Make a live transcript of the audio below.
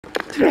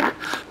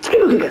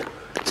mycket.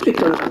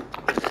 Snyggt i alla fall.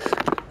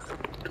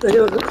 Det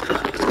var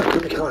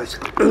mycket harigt.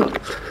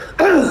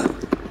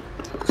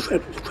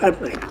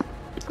 Skärp mig.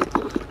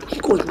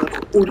 Orden kommer.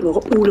 Orden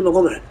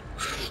kommer.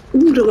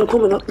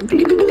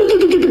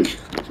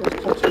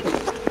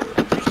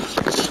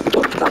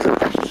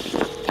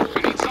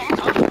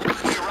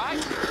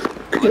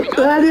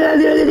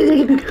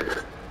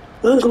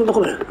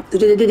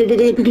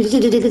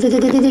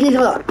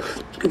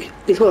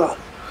 Det är så.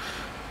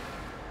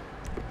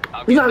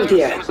 Vi vann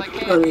det.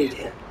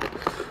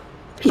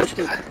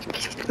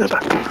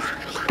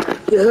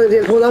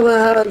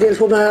 Dels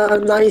på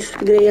med nice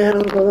grejer här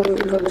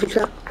och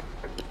fixa.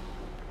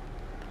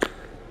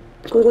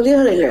 Ska vi gå ner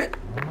här längre?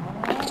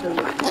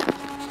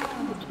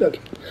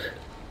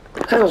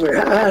 Här har vi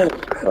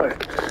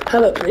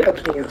här är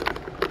öppningen.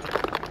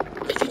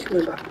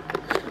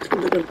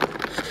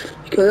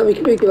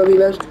 Mycket vad vi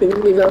väl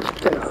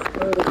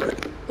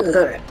den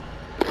här.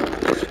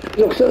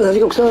 Den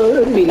fick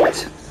också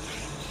billigt.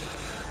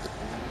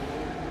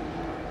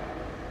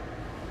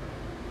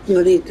 Det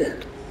var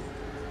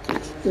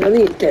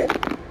lite.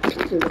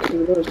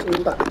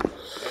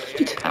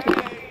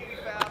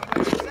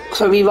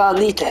 Så vi vann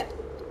lite.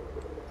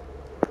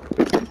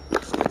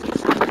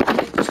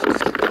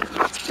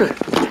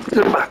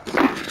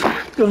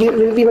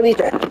 Vi var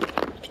lite.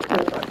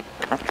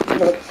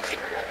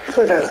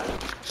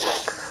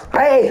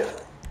 Nej!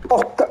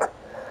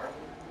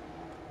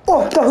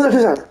 800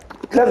 000.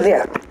 Glöm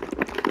det.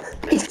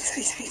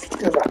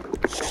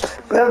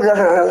 Glöm det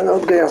här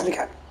och grejer så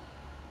mycket.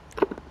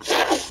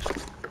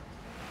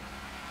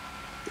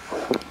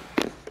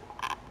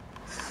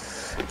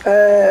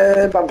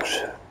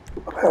 Bumpers.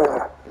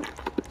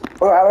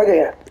 Och här var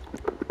grejer.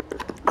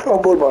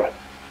 Kronbordbar.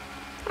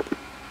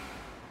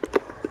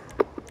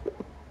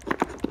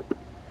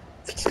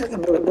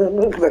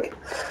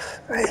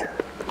 Nej.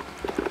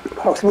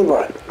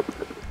 Haksbordbar.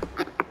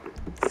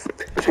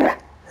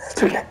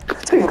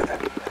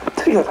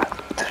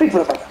 Tryck på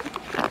det.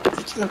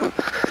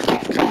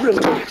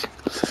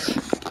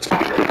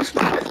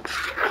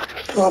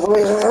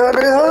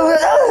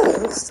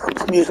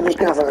 Mjuka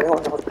mycket nästan.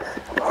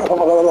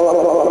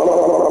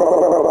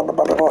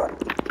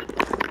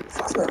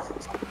 Fastnar.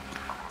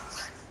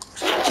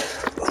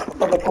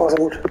 Man på sig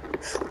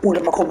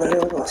orden man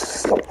kommer och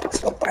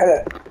stoppa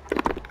här.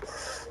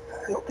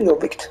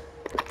 Jobbigt.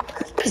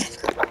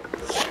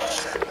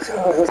 Så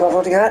jag ska ta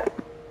någonting här.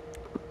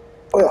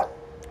 Och ja.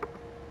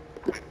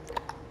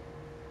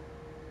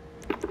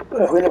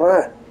 Jag skiljer på den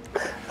här.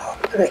 Ja,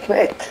 det räcker med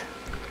ett.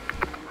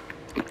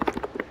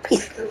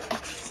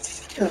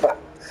 Bara.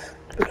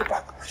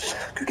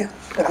 Kuken.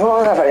 Den får vara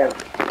den här färgen.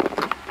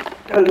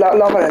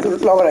 Lavar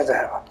det inte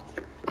här va.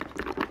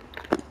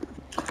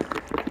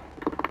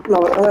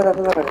 Lavar den.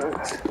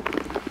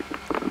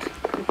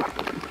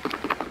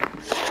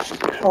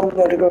 Som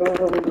där det går.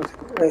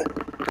 Nej.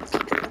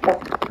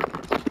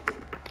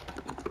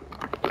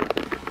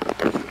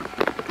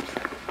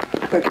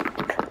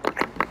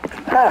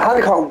 Här,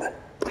 honeycomb.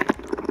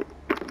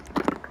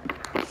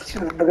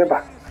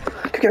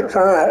 Så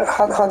här,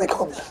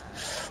 honeycomb.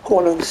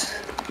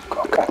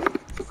 Honungskaka.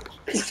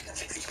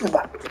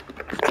 Fisknubba.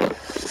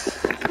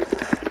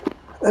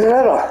 Vad är det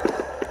här då?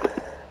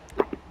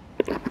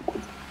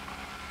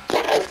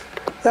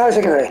 Det här är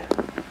säkert mig.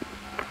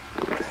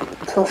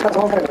 Så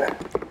främmer.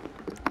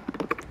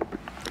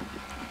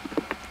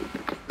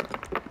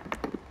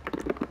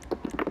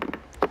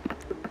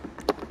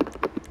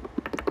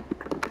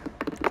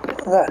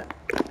 Där.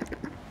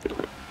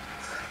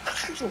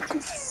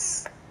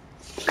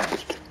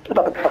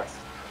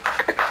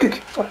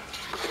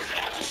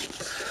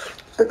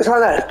 Så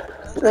där.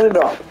 Det är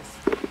bra.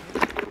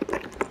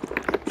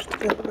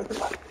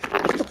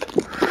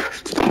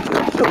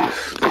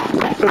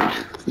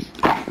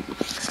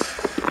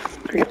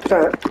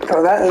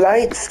 Ta där.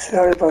 Lights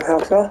har du på här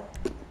också.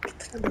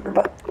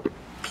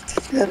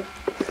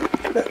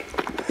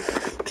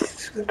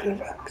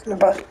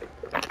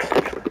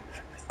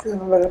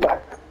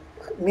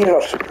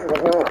 Mirrors.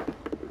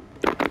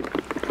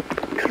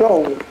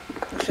 Chrome.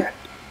 Kanske.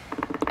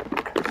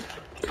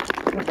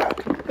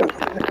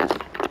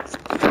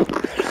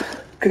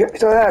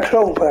 Så det här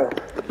Chrome på den.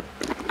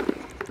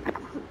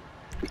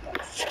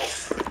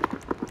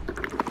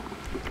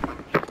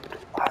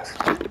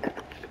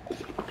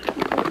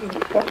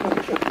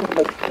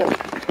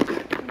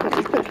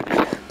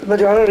 Men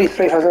jag har en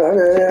riktig fast det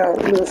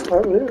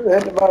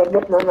är bara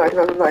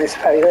någon nice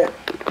färg.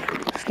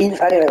 Fin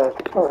färg redan.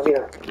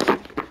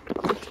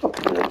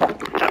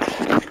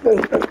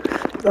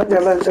 Jag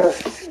vill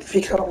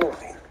fixa dem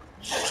någonting.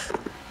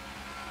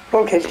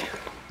 Okej.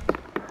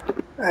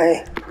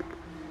 Nej.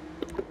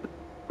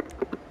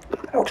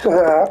 Också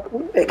här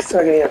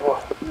extra grejer på.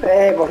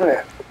 Nej, bort med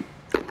det.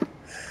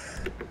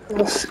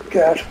 Vad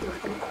skär.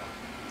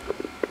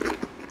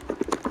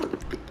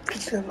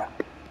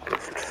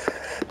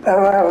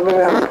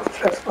 Jag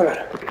främst på det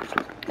här.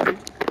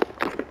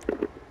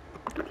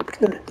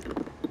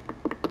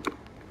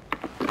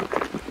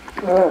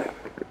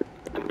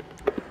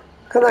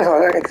 Kan jag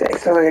ha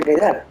extra grejer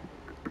där?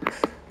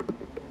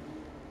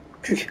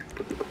 Kuk.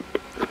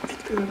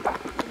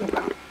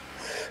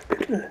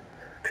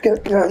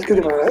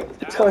 Kuk bara.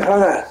 Så vi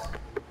här.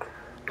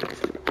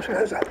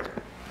 Så.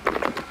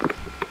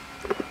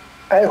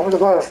 Nej,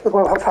 det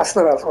kommer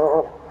fastna där.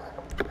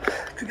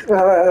 Det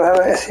här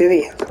var SUV.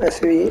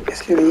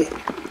 SUV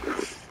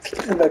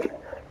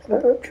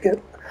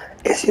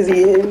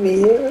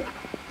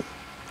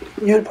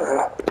hjul på den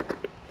här.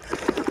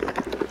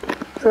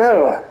 Den här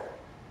då.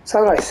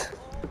 Sunrise.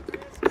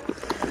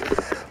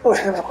 Åh,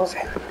 det var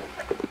konstigt.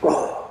 Jag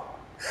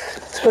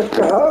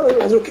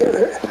har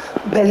druckit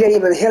bälgar i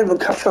mig en hel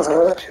mugg kaffe.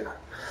 Så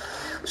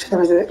känner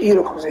mig lite yr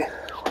och konstig.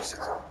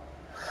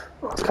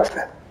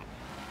 Kaffe.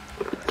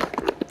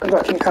 Jag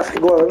drack en kaffe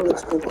igår.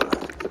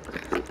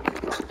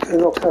 Det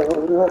är också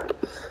här.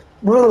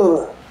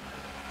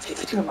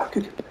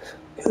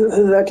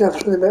 Huvudvärken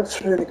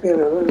försvinner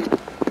mer.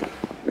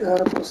 Jag har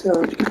på sig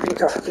en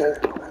kaffe till här.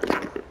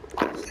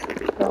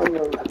 Jag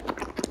använder.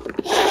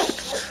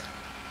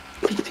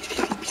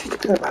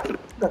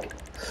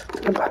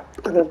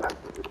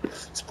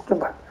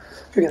 Spokla.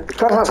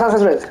 Klart han är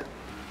rädd.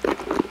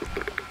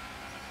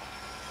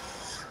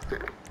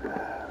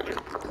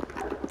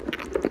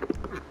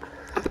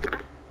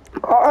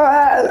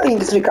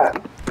 Inte trycka.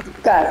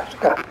 Där,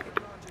 trycka.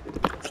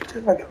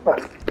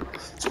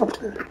 Stopp.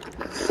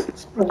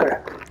 Springa.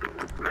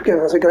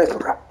 Jag trycker rätt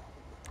på.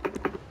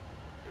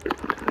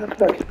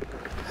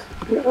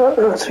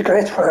 Jag trycker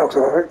rätt på det också.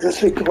 Jag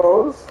trycker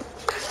på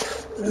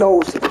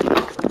lås.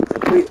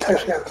 Vitt här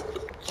sen.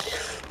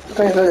 Jag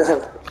kan göra det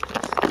sen.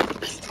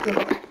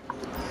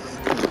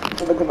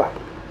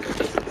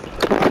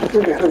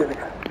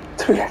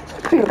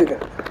 Trycka.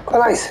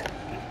 Vad nice.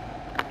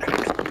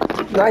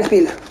 Nice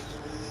bil.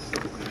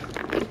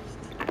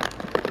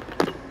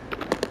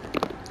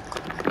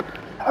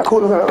 Jag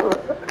kollar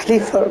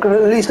Clifford,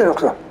 lyser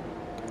också.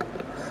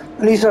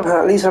 Lyser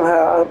de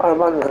här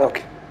armbanden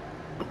och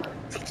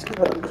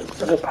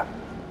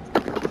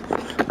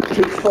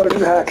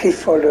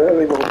Clifford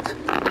remote.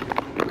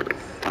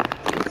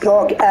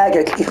 Jag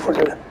äger Clifford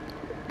nu.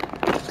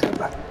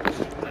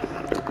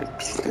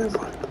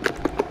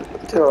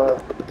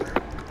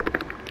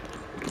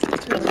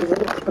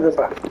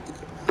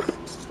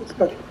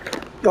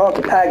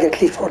 Jag äger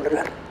Clifford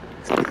nu.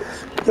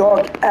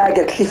 Jag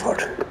äger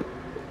Clifford.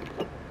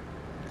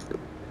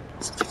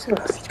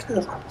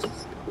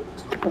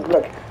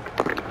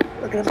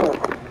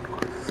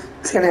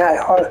 Ser ni här,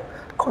 jag har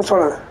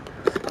kontrollen.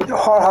 Jag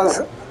har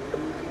hans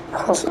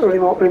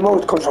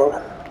remote-kontroll.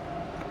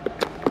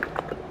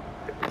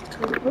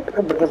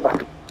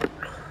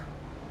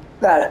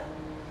 Där.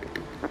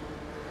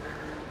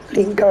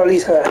 Linkar och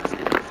lyser där.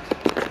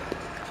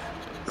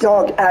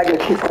 Jag äger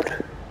Clifford.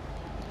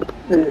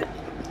 Nu.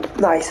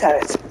 Nice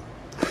här.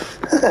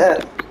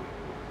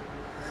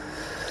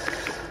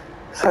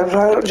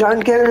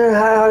 Junker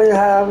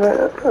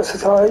här så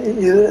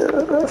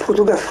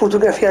tar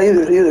fotografera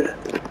djur.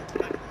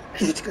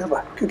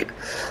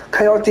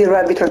 Coyote,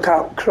 rabbit och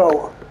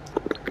crow.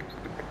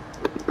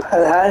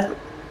 Här.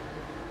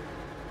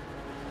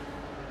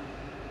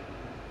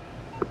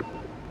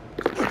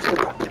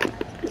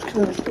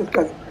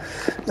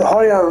 Då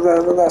har jag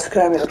de där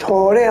skrämmer så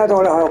tåriga, då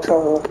har jag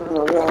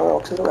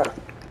också så där.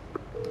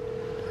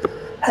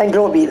 Här är en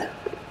grå bil.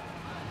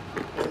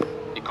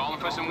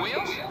 For some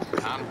wheels?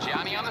 I'm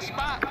Johnny on the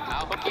spot.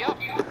 I'll hook you up.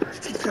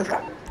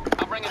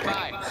 I'll bring it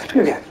by.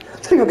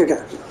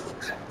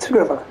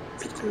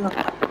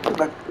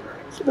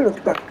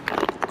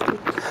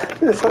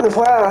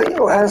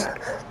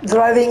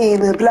 Driving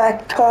in a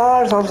black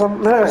car som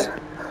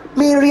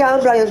Miriam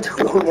Bryant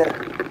sjunger.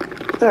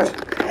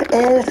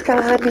 Älskar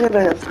Miriam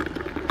Bryant.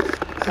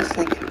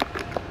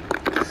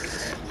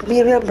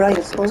 Miriam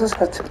Bryant, så var så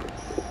söt.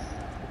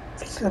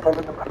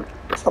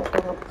 Stopp.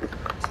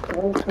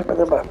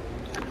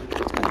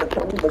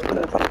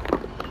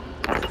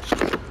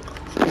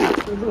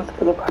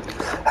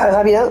 Här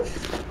har vi en.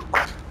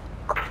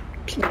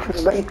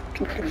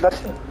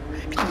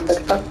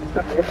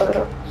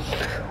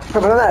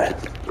 Vad var den där?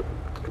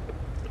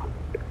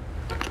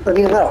 Vad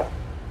är den där då?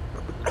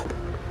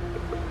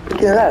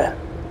 Vilken är det där?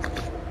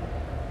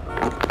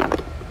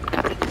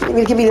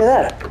 Vilken bil är det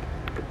där?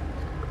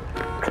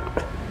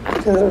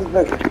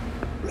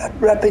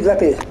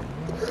 Rapid.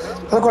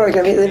 Jag kollar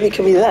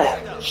vilken bil det är.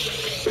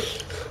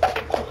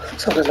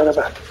 Så det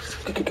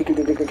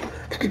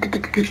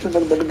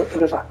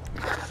bara.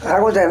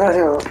 Här går den här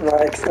några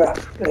extra.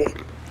 Nej.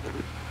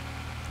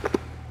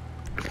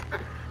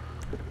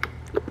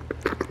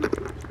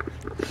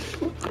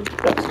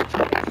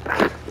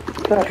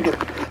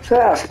 Så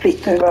här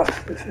splitter bara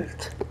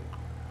fult.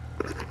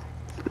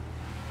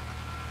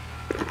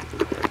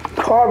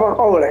 Carbon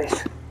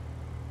overlays.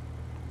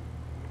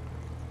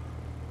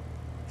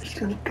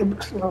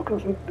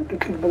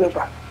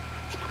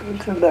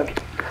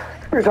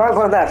 Vi tar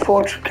på den där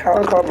Ford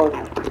Carbon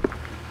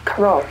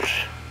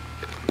Kanage.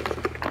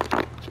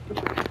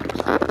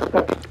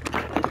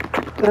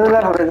 Den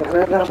där har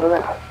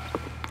vi.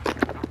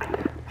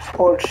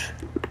 Ford.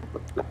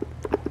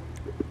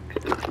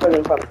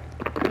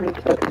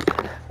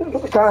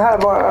 Den här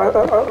var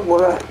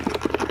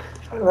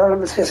våra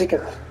med 3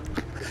 stycken.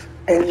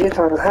 LG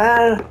tar den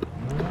här.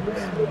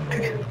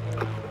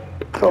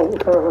 Så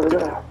tar den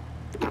där.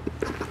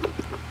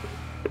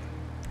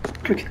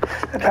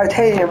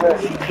 Titanium är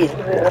fint,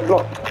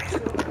 blått.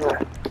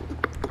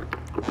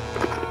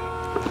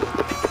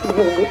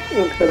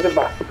 Det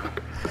bara.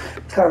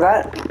 Så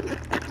där.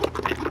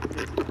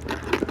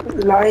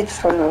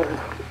 Lights så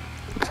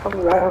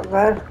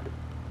där.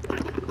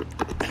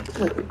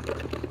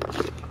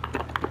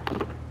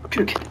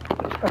 Kuk.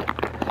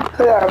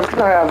 Så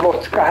jag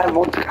vodka här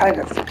är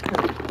det.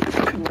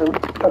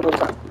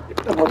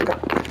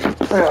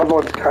 Jag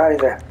vodka här är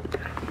det.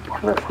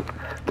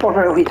 Bort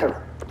med skiten.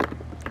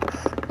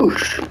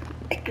 Usch,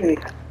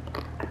 äckligt.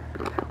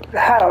 Det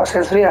här har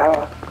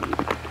censurerat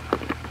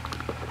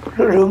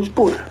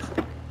rumpor.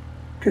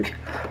 Kuk.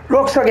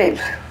 Rockstar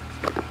Games.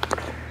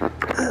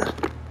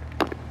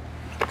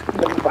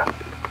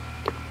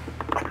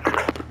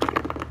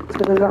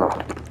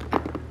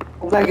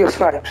 Omega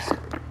Stripes.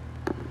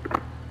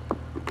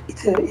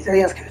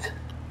 Italiensk ut.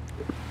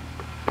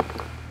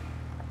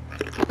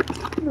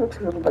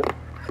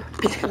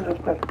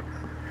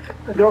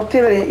 Grått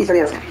är väl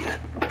italiensk bil.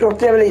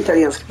 Grått är väl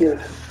italiensk bil.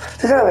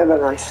 Det där är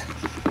väl nice.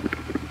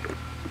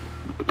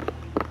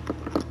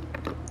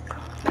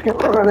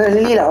 Den är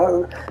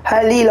lila.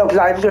 Här är lila och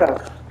limegrön.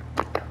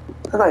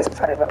 Det är nice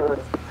färg. Det är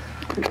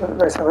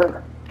nice.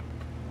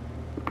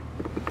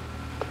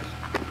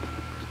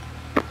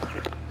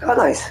 Det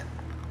var nice.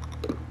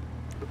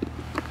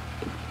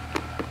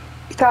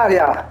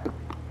 Italia.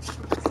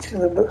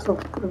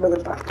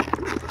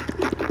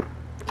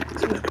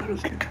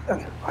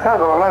 Här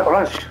var det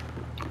orange.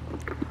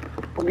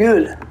 Och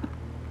gul.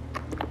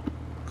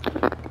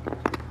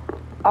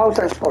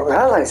 Outransport. Det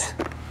här är nice.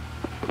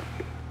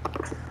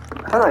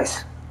 Det här är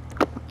nice.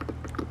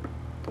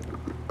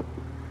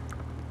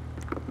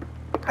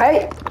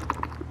 Hej!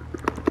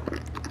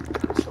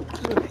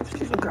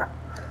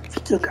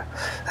 Fitlucka.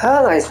 Det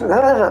här är nice. Det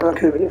här är en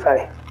kul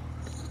färg.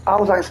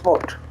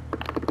 Outransport.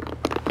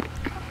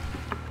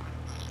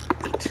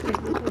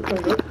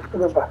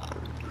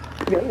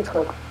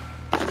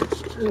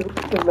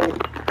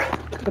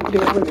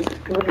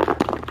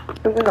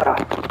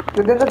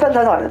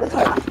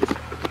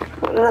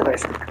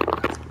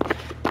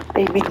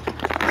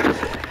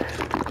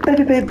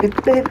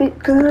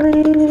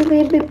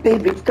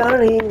 Baby,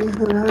 darling.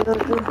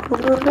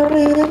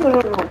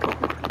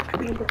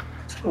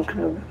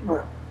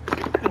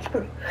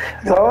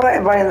 Ja,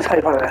 vad är en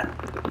färg på den här?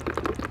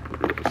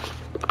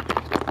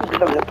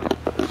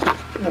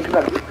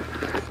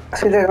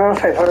 Alltså det är någon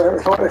färg på den.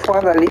 Får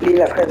den där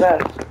lilla färg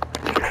där.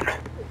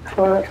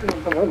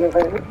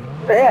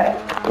 Det är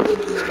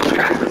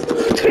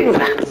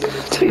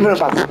tryggare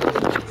band.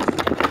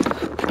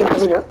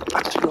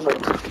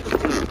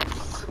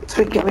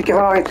 Trycker mycket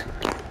varmt.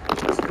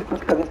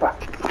 Det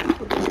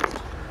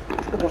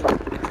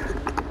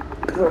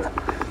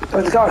är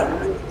inte klar.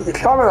 Det är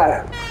klar med det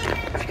här.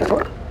 Jag fick en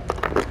så.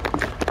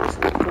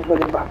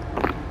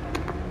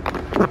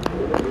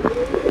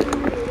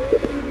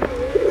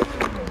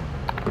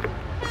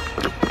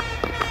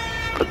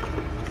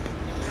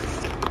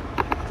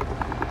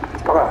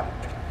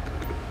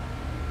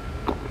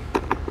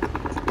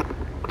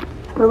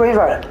 Nu går in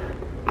för.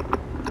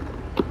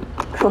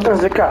 Jag får inte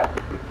ens trycka.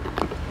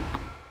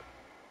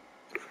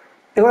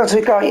 Det går att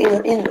trycka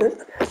in.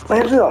 Vad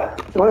händer då?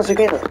 Det går att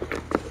trycka in.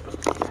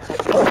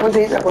 Jag får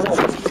inte in. Det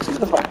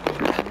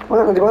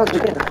går att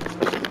trycka in.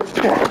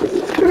 Ja.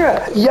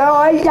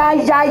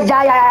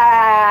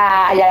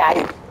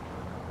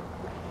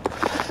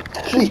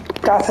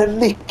 Trycka för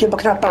mycket på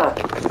knapparna.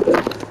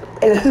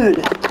 Eller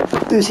hur?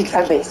 Music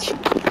fanpage.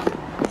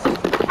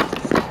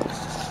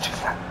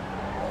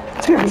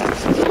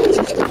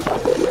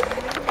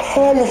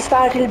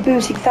 Hälsar till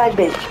Music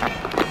fanpage.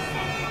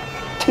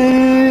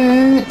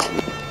 Tut!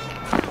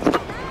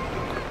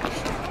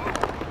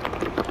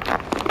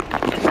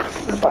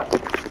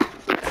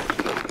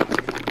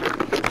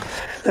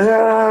 Men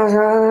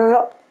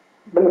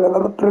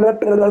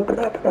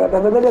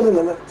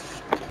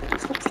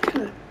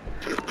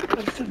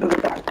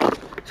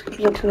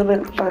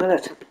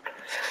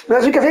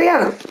jag trycker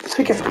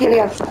fel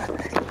igen.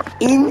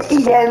 In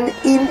igen.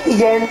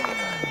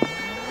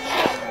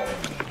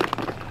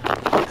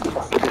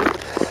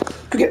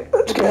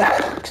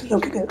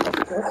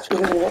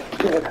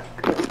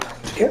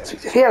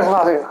 Fel som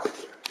allting.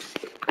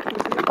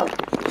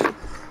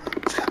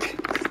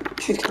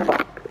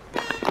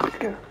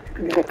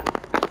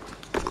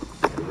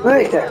 Nu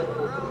gick det.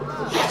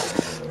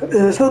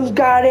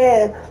 Funkar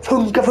det?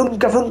 Funkar.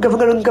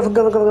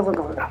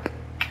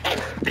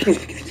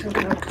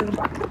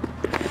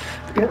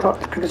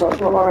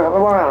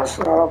 Vad var hans?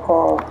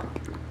 På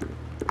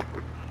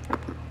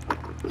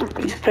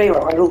spray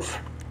var en roof.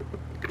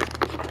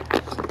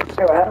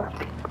 Det var här.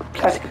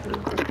 Klassisk.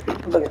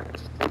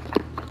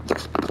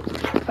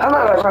 Han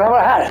var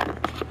här.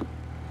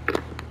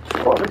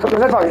 Det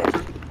var tagit.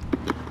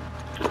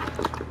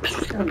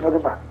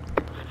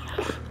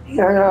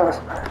 Ja.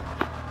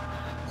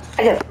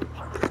 Nej.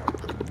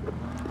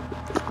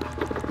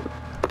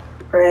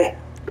 Nej.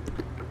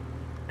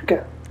 Tycker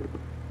jag.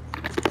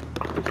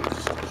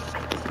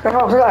 Jag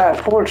har också det här.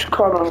 False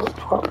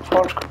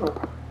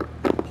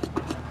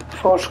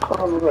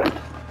column.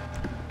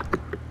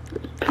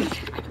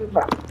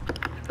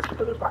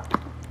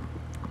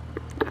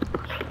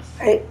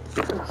 Hej.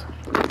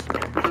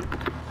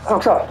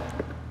 Också.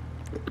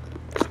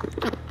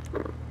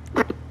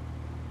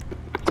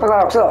 Den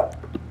här också.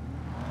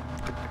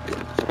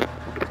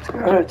 Ska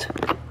jag ut?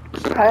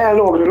 Nej, jag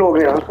låg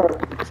redan.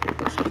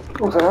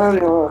 Och så här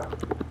är jag.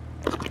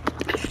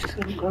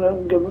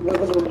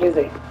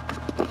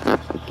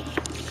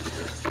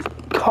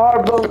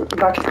 Carbon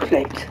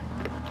backplate.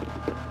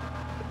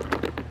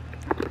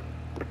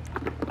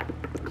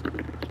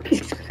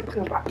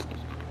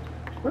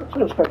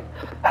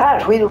 Här,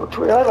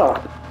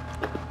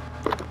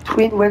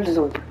 Twin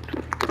windows.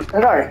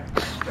 Där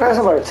är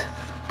som varit.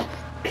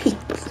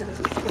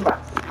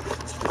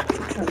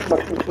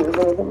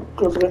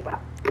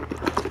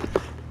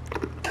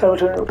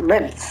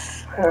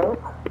 Vents.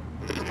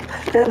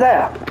 Den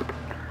där.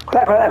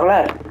 Kolla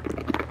här.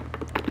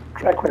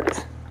 Track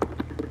vents.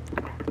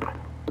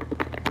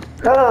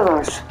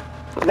 Nice.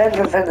 Vents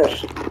and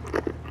fenders.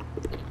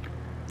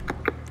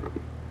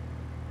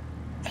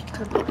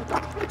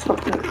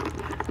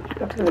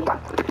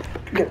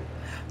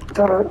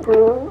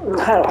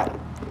 Här.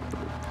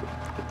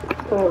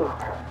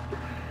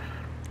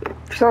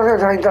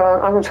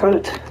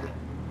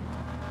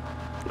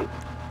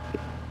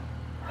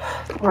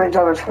 Jag har inte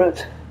använt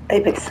förut.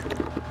 Apex.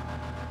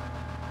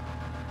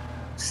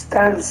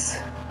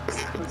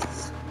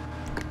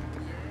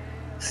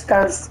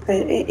 Stance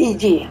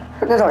EG.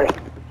 Det tar jag.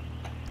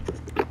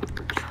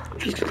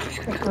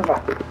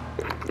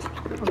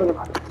 Vad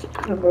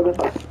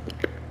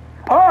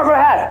är det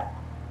här?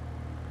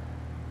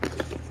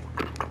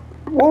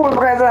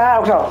 Vad är det här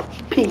också?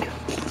 Pink.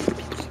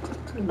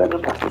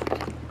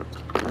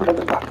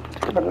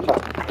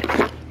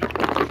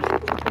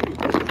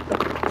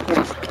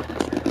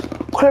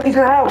 Kolla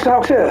lite här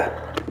också.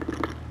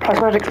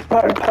 Plasmatic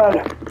pearl.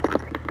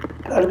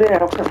 Det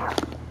är också.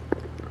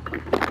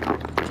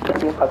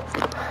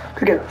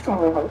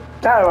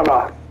 Där var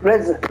bra.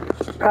 Red.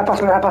 Här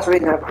passar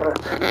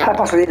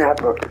vi in här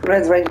på.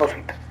 Red Rainbow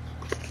Flip.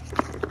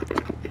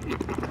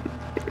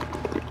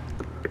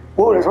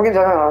 Det såg inte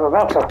jag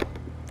där också.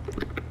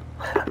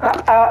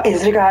 Inte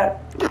trycka här.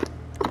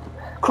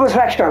 Kommer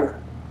Traction.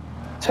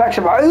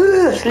 Traction bara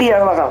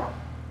slirar vad fan.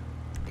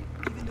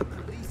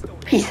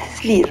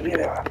 Slir blir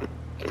det va.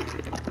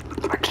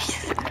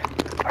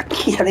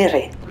 Kissa ner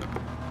sig.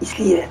 I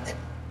sliret.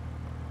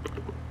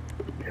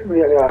 Det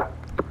blir det va.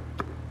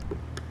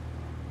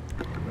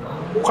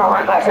 Kom on,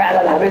 my friend,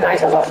 det här blir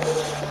nice alltså.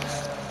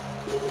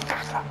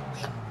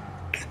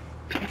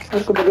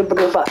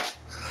 Gubba.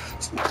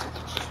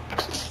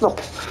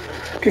 Snopp.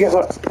 Jag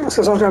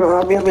ska snart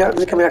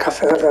dricka mer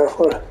kaffe så jag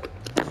får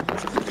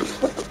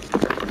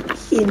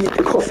in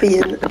lite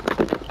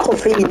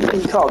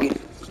koffeinintag.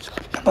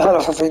 Jag behöver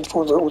så att jag inte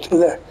får något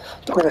otur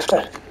dagen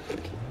efter.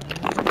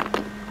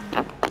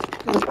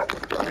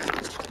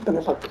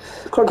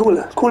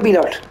 Kolla cool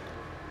bilart.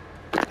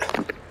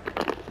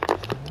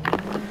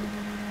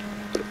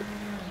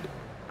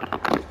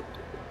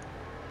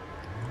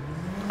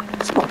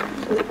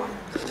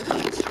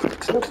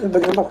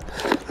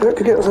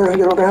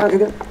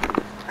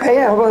 Hej,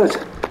 jag har varit.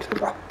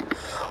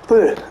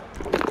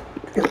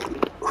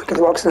 Skicka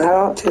tillbaka den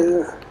här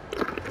till...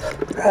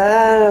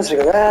 Där,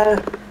 trycka där.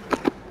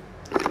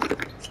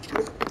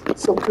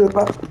 Så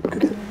klubba.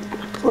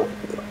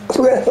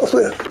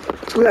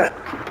 Så där.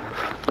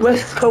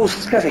 West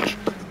Coast Traffic.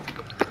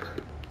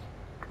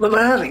 Vad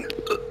händer?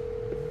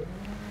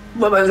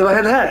 Vad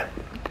händer här?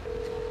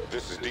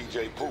 This is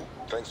DJ Pooh.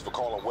 Thanks for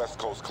calling West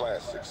Coast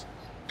Classics.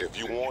 If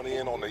you want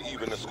in on the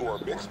Even the Score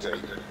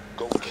mixtape,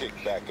 go kick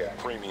back at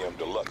Premium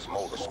Deluxe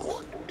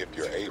Motorsport. If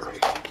you're able,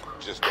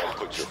 just don't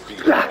put your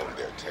feet on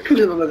their tape.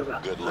 Good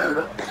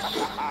luck.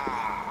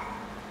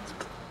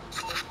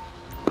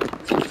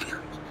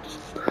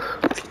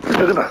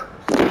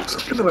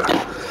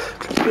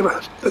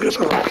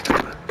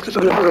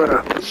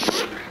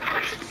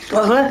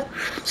 What?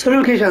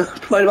 Certification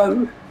provided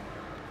by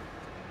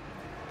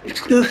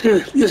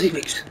exclusive music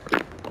mix.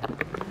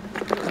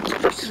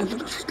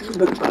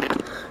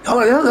 Ja,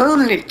 det är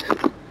nytt.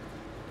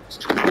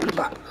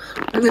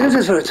 Men det är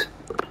inte förut.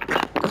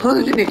 Jag har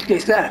ett nytt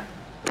grej där.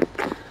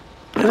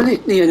 Det är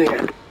nytt nya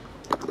grejer.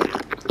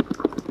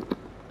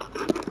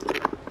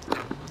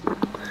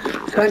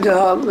 Man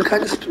kan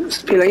inte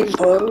spela in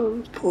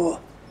på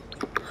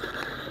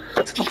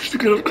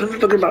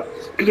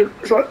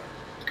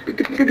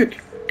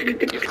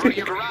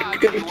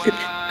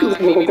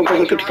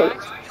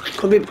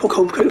kommer på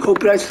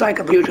copyright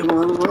strike på YouTube.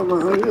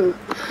 Man har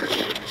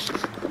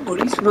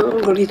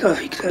går lite och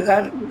fixar det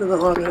där när man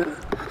har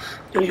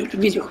gjort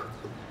en video.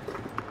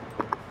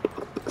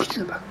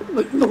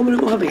 Vad kommer du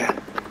gå förbi här?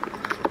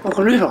 Var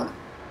kommer du ifrån?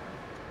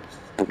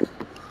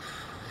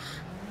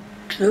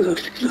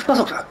 Knuffas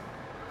också.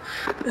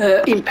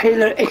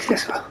 Impaler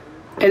XS va?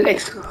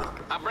 LX va?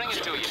 I'll bring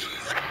it to you.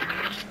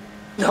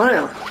 Det har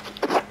jag.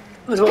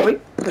 Vad var vi?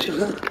 Vad ska jag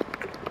säga?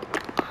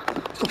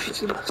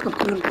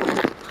 Snabbt.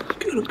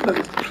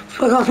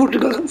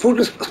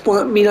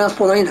 Fort mina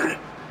spåna in här.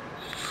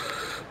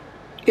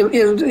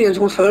 En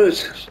som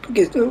förut.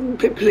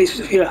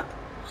 Polis 4.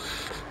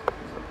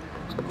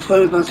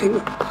 Förut man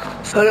tänkte.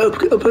 Föra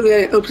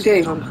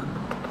uppdatering från.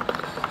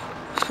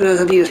 För den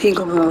här dealskin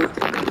kommer.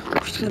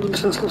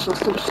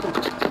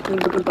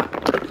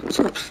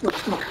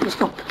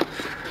 Stopp.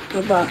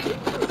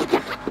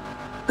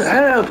 Det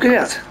här är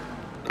uppgraderat.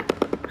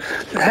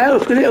 Det här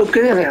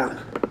uppgraderar jag.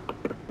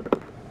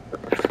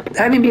 Det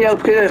här är min bil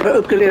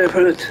uppgraderad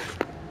förut.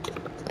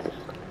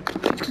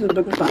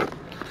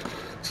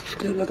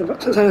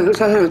 Så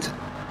här ut.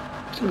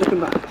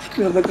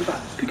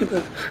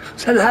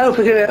 Sen här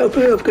uppgraderar förut.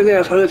 Här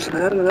uppgraderar förut. Så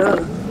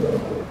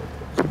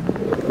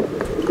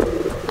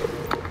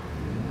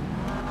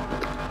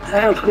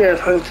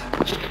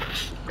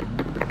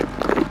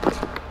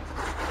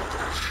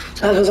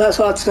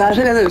här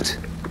ser den ut.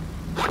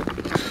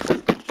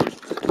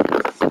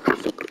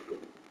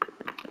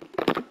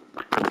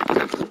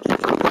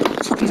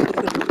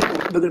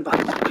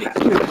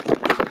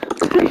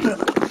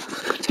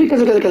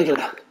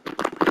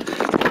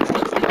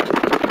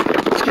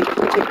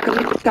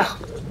 Ja.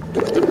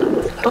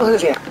 Vad ska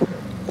jag säga?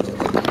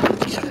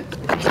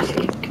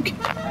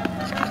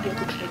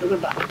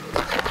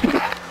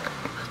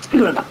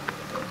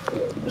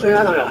 Så jag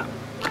har det.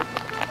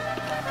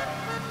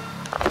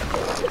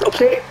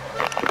 Uppse.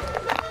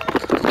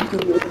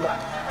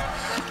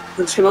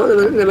 Men ser man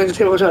när man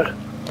ser vad så här.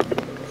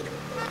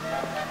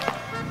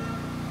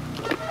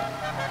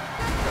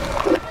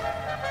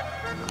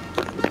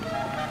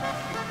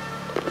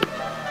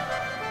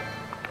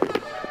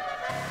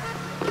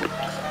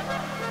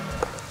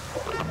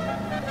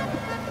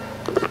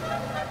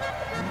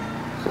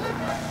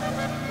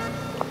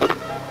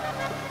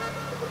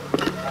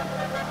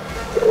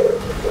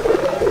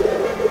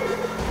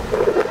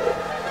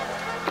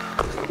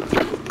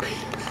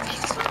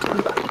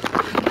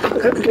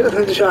 Jag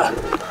kan inte köra.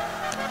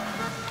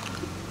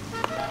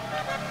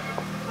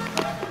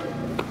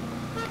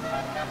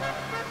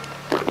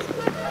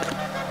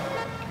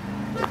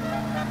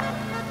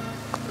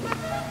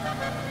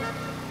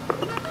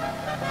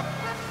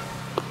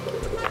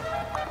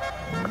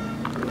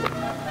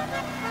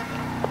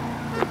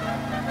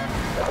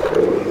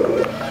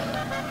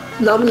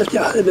 Namnet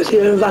ja, det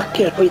betyder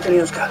vacker på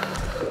italienska.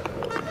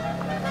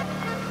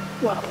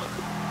 Wow.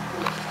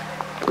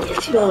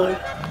 Jättebra.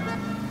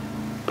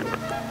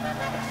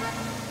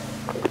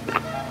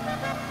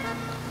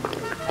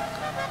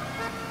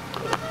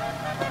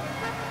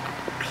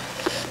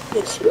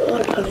 Yes, you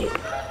are, honey.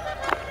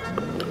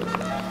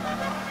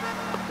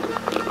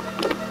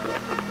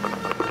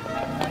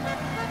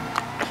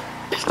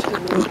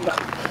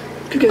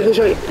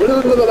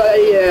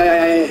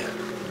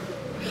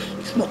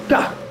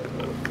 Smotta.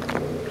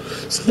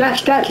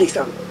 Snärstät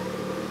liksom.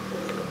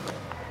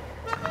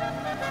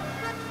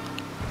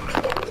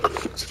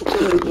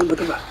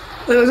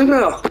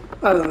 Ja.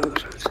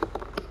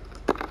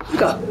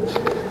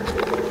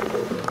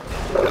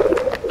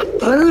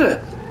 Vad är det nu?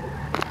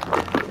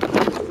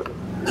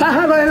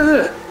 Haha, vad är det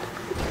nu?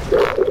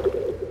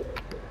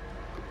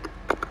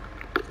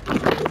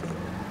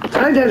 Det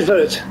här är inte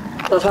förut.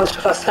 Man fanns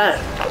fast här.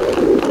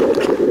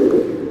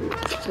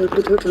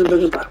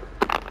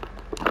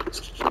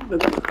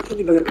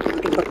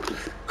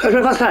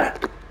 Själv fast här.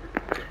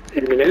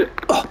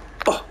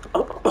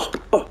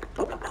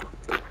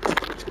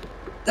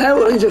 Det här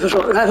var inte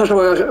första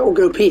gången jag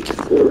åker upp hit.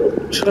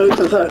 Kör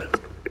utanför.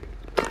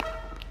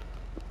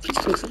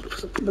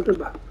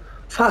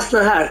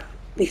 Fastnar här,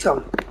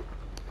 liksom.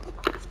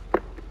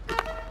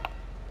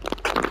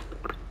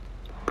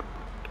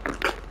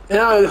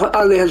 Jag har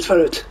aldrig hänt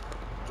förut.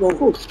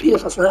 Man åker spelar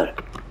fastnar här.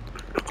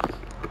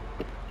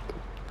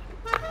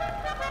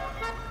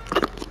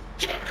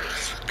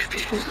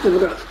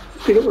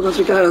 Jag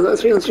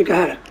trycker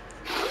här.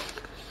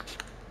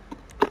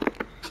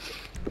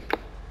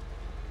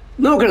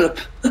 Nu åker den upp.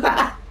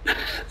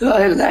 Det var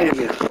helt lägen.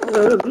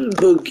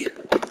 Bugg.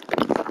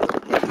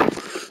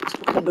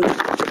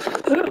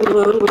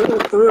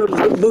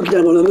 Bugg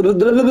där.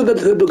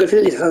 Buggar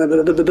till lite.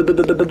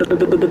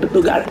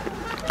 Buggar.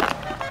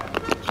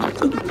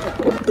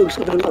 Bugg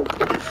som den.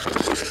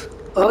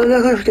 Ja, det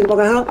där kanske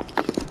tillbaka här.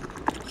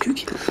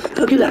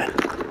 Hög där.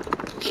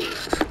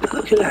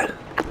 Hög där.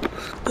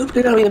 Upp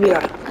till mina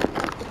bilar.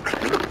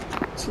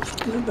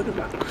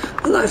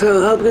 Nej, så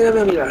hög till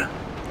mina bilar.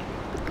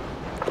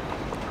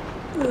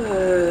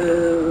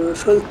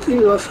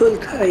 Det var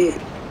fullt här i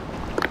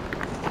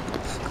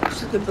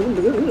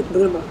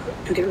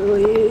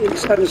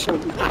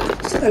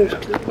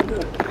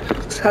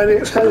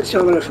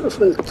servicejobbare var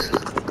fullt.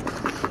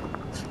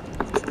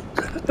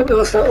 Det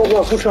var så om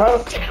man fortfarande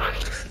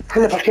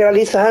teleporterar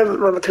lite här,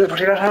 man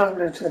teleporterar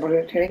här,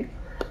 teleportering.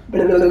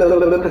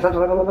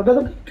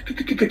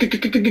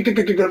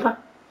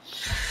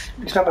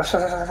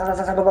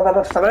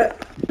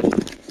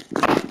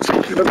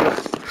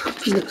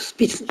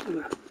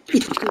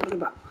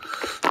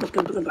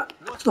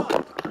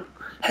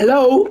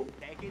 Hello!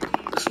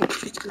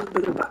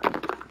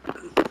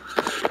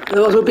 Det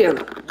var så upp igen.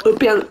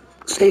 Upp igen.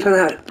 Safen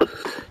här.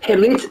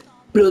 Hemligt.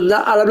 Blunda.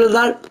 Alla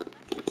blundar.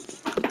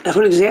 Det här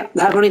får ni inte se.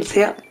 Det här får ni inte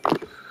se.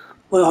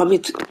 Och jag har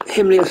mitt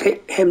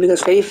hemliga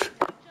safe.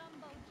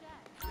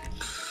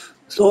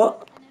 Så.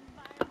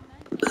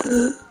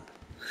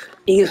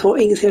 Ingen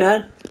ser det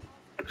här.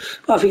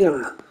 Vad fick jag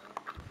med?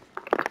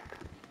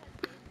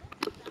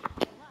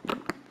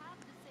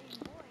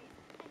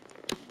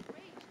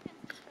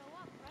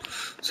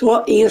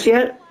 Så, ingen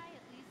ser.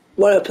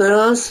 Bara öppnar den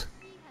hans.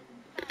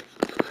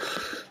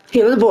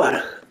 TVn på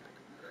här.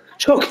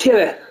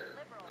 Tjock-TV.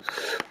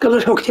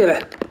 Gamla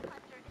tjock-TV.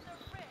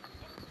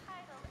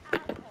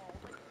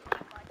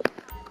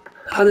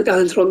 Han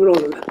har inte råd med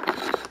råd med.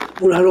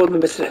 Borde ha råd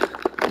med bättre.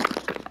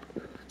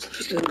 Så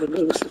fick jag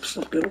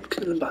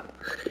bara.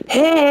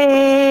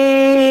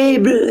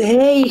 Hej!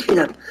 Hej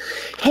kvinnan!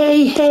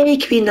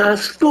 Hej kvinnan!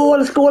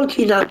 Skål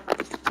kvinnan!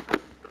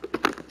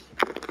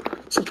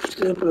 Så fick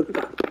jag bara.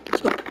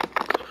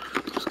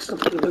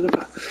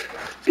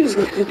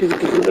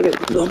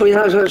 Då hoppar vi in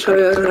här så kör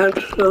jag den här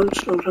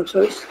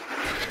service.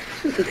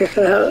 Så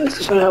testar det här,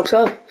 så kör det här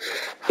också.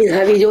 I den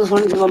här videon får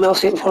ni vara med och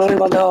se på det.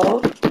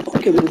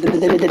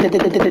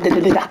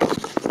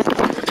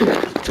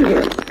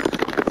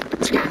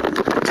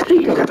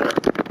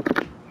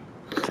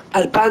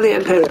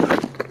 Albanien här.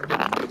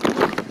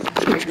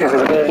 Trycka.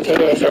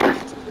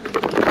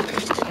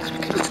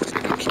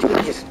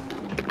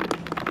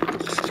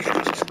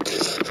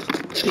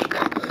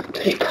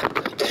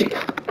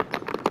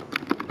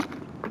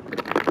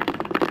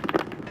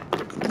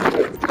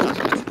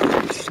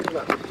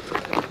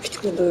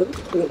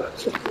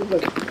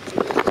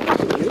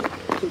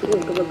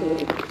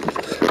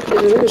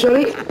 Nu kör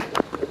vi.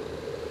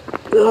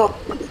 Ja,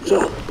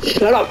 så.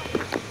 Kör då.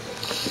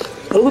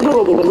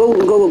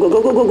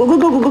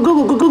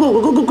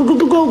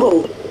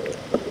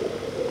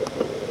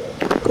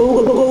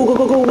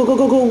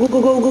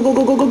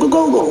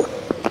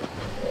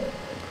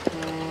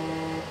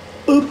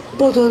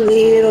 Uppåt och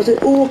ner och sen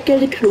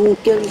åker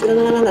kroken.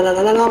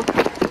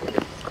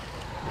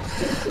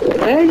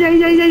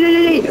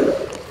 Nej.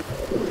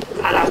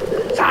 Alla,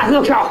 fan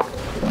också.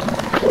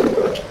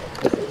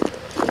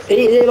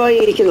 Det var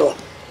Erik då.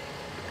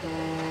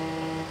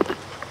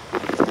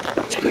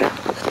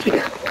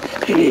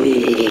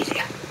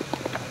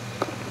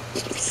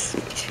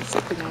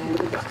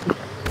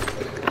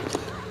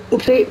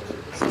 Oopsie.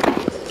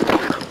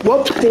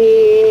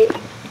 Whoopsie.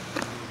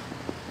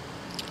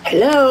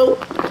 Hello.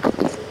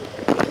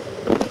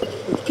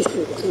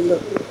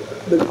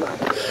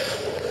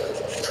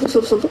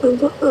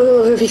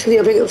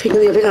 Fick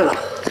ner pengarna.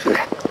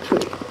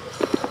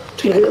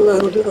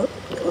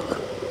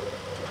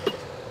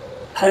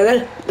 Här är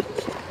väl?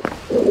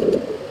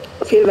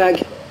 Fel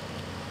väg.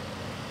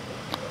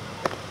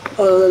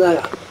 Ja, det där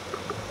ja.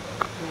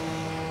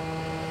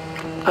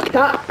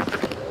 Akta!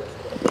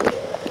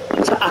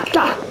 Så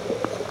akta!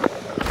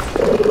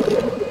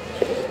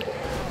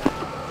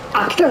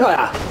 Akta sa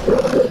jag!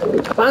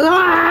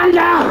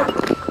 Ja!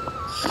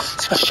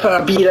 Ska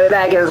köra bilar i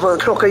vägen så man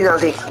krockar in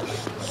allting.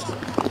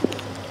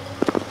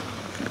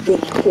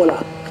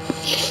 Kolla.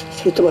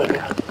 Sluta bara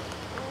med.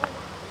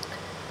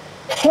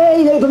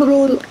 Hej, det är på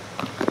bron!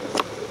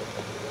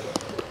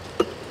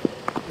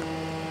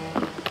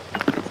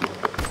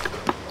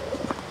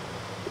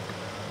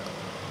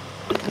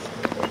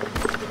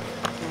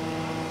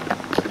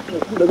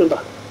 Blunda.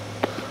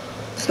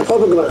 Ska fara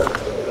på gubbarna.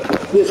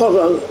 Vi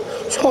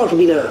far på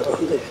bilarna.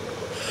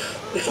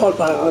 Vi far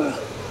på här.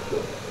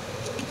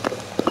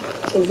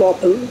 Som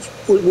vapen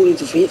borde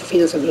inte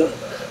finnas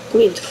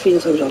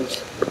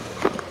överallt.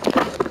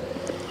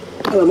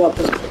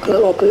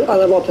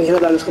 Alla vapen i hela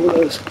världen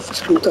ska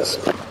skrotas.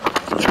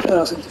 Det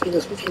alltså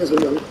inte finnas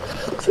överallt.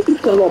 För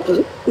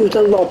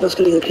utan vapen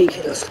skulle inga krig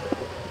finnas.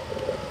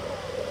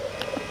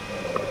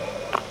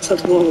 Så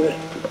att många gånger.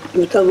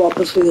 Utan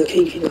vapen skulle inga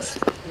krig finnas.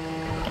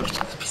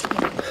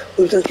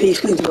 Utan krig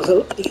skulle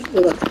inte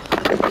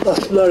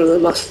massmördande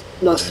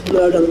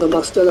och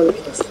massdödande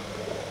finnas.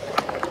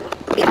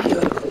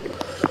 Äckliga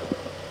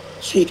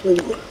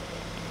psykmänniskor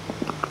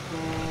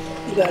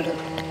i världen.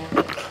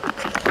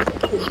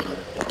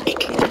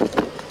 Äckliga.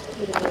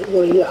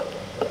 Möjliga.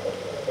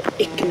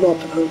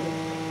 Äckelvapenhandel.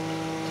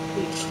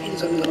 Det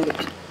finns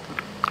överhuvudtaget.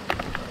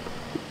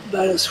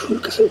 Världens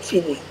sjukaste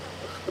uppfinning.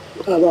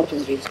 Alla vapen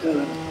som finns i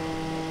världen.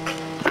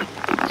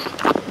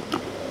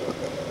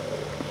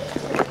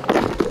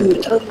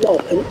 Utan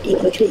vapen,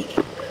 inga krig.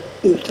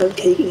 Utan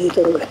krig, inget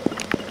av det.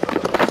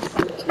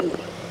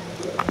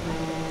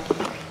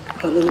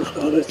 Alla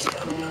människor har rätt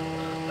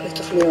att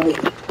få leva i.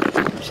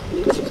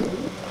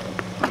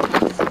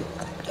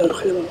 Där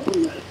själva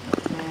om där.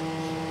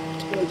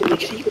 Det blir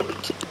krig och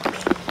skit.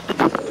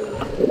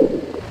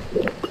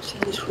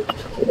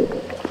 Sinnessjukt.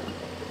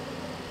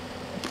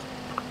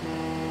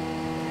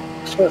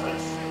 Så är det.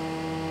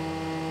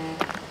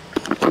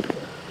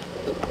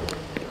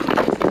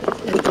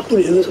 Bor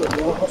i huvudet.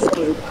 Ja, vad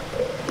fan är det?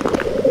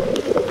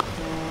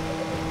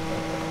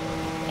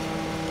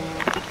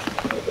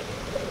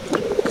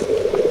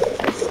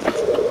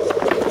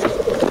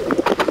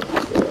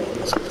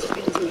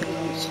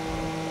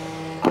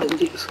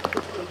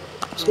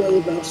 Så är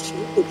det bara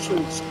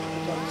uppfunnits.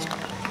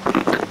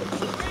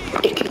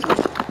 Äckligt.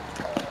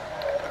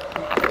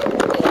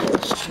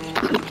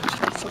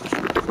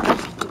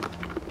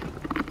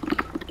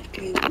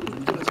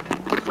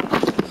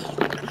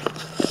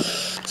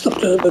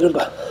 Stopp nu, börja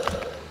bara.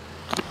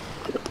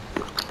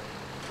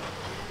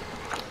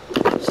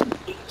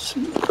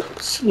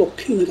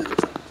 Smockhuvuden.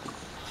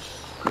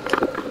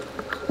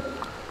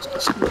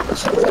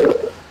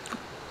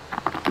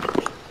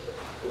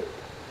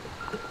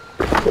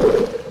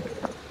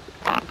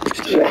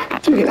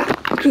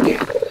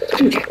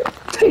 Tryck.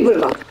 Tänk på det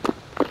va.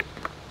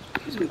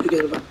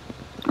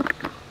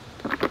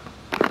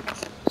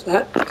 Så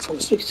här, som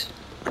snyggt.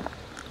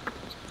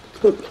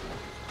 Upp.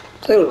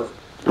 Så gör man.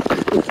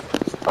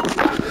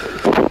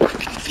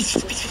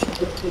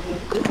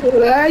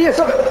 Nej,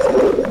 så.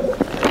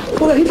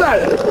 Kolla hit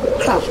där.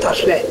 Klantar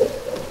sig.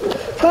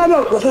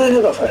 Vad är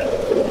det bra för?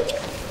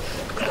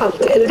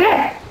 Klant, är det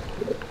det?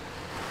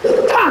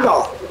 Fan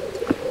då!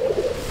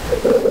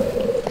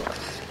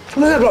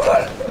 Vad är det bra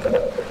för?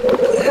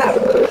 Det här.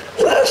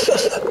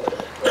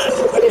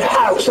 Vad är det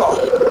här också?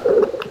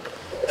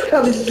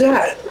 Klant inte det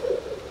här.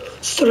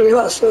 Står det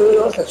vad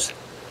släpps.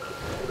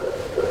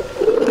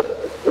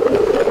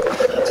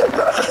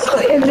 Vad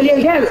händer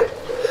egentligen?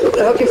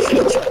 Jag har inte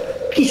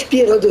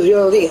fiskben och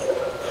dörr det.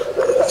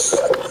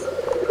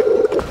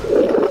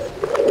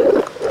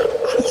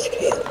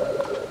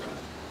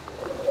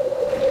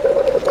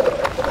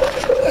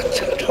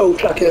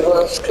 Tågtracken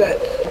var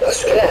skräp.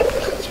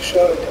 Så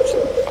kör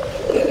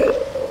det.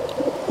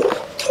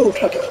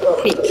 Tågtracken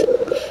var skit.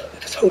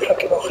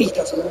 Tågtracken var skit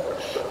alltså.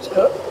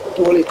 Så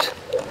dåligt.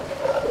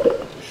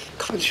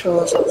 Kan inte köra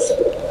någonstans.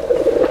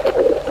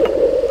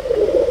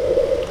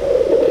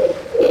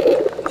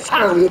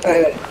 Fan, det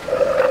är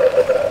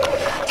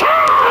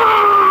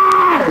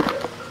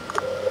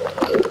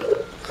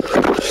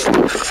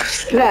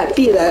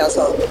skräpbil där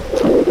alltså.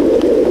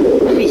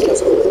 Skit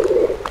alltså.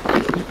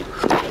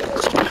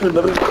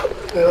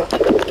 Ja,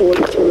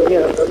 dåligt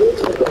programmerat.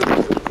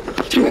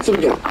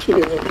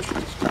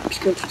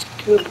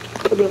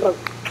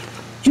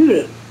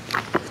 Djuren!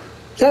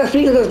 Där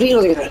springer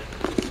någonting här.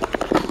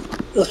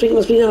 Vad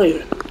springer här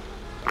djur?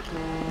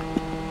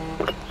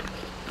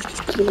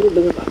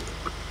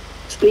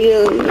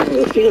 Springer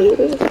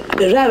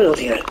en räv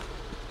någonting här.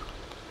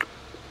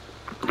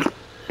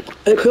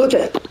 Är det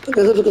köte?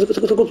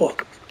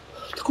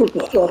 Ta kort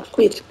på. Ja,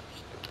 skit.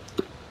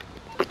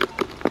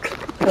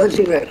 Jag har inte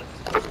sett väl.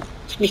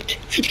 Smitt,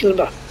 fiskar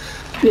bara.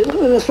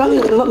 Jag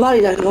sprang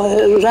varje där, det var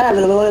räv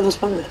eller vad det var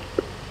sprang.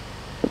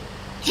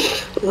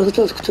 Jag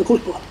ska ta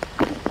kort på.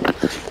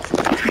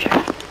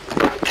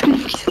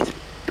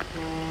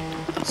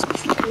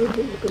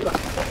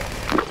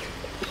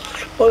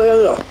 Vad gör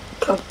jag då?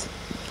 Katt.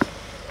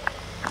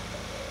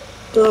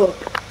 Ja.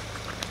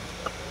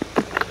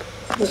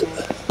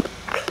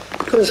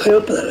 Kan du höja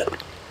upp den här?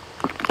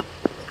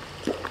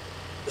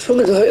 Det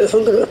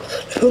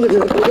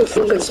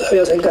funkar inte så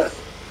höja tänka.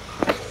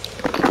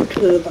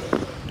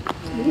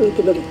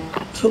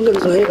 Funkar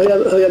inte så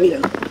höja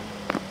bilen.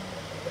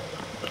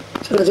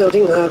 Sen att jag har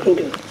den här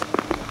kroken.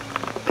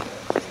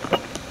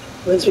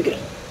 Men trycker.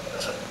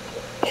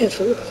 Helt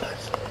för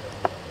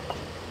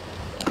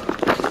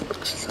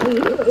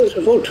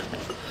så fort.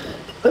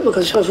 Man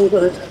kan köra fort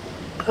med det.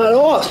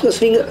 Hallå, ska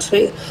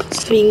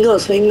svänga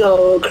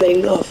och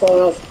klänga och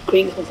fara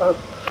kring som fan.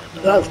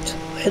 Allt.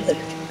 Vad händer?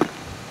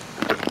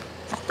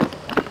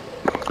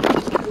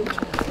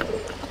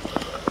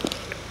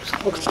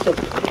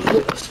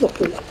 Stopp.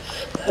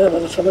 Det här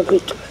var fan en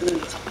skit.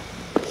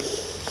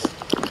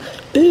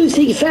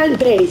 Busig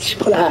fanpage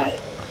på det här.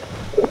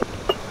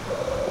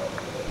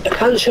 Jag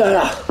kan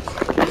köra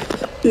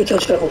utan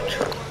körkort.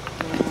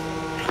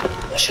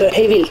 Jag kör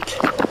hej vilt.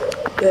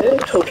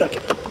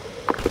 Tågtracken.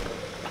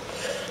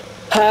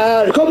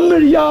 Här kommer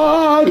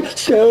jag,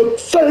 se upp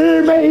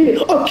för mig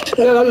och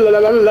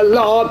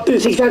lalalala.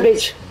 Busig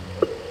fanpage.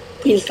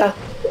 På Insta.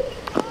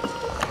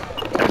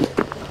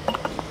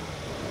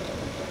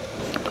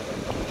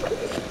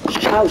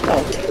 Shout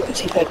out,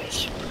 busig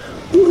fanpage.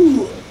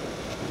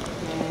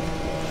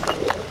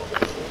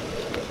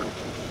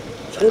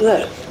 För den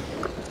där.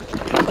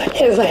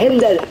 Vad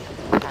händer?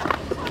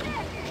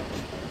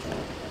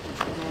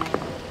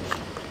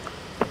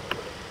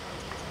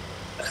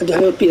 Jag kan inte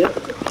höja upp i det.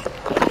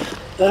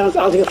 Jag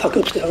har allting att fucka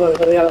upp det.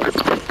 Vad är det?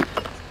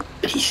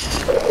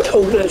 Piss.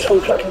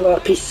 Tågtracken var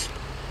piss.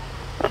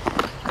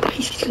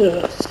 Piss.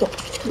 Stopp.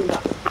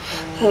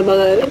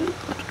 Här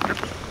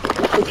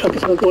tågtracken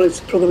som var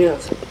dåligt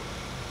programmerat.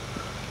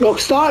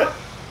 Rockstar.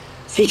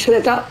 Fixa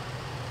detta.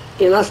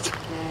 Genast.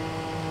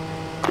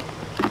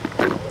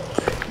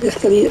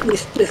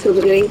 Nästa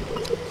uppdatering.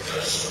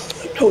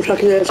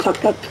 Tågtracken är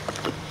fucked up.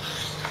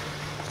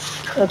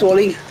 Den är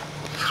dålig.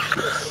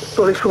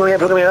 Dåligt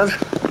programmerad.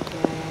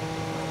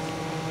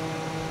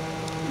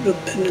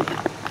 Ruppen.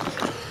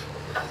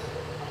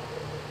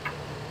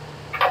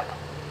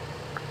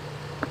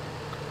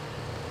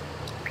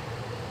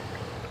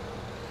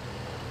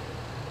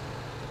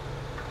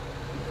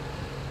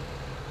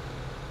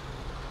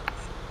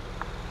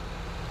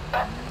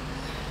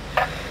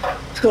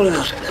 Skål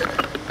här.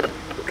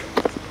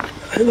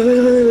 Vem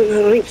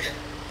har ringt?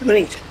 Vem har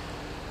ringt?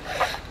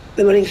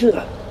 Vem har ringt nu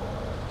då?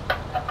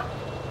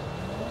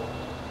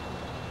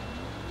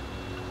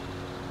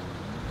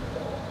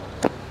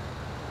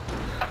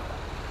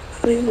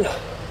 Vem har ringt nu då?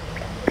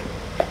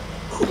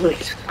 Hon har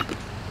ringt.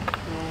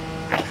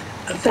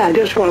 Jag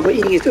vägrar svara på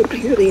inget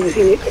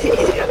uppringning.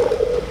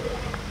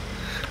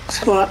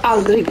 Svara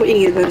aldrig på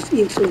inget när det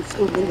inte är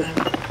som den där.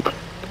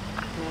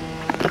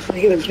 Så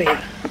det är väl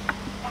fler.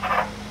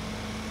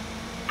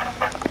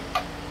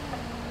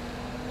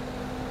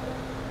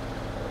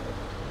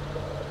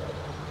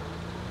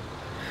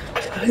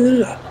 Vad händer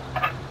nu då?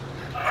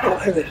 Vad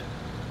händer?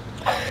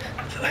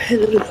 Vad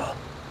händer nu då?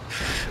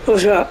 Och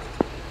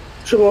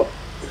så var...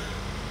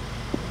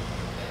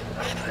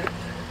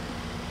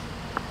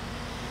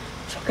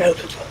 Så kan jag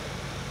upp det.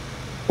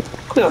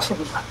 Kom jag så.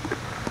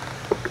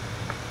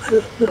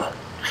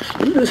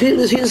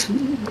 Det syns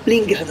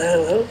blinkar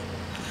där.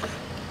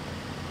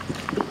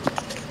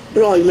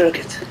 Bra i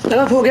mörkret. Där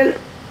var fågel.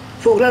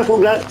 Fåglar.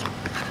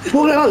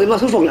 Fåglar har aldrig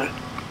massor av fåglar.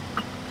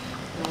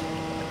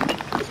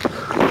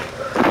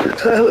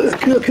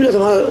 Kul att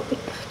de har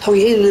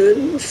tagit in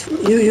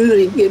djur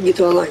i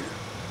GTA Online.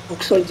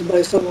 Också inte bara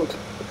i Stockholm.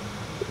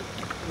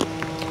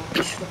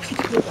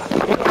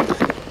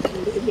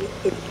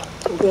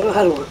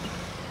 Här var det.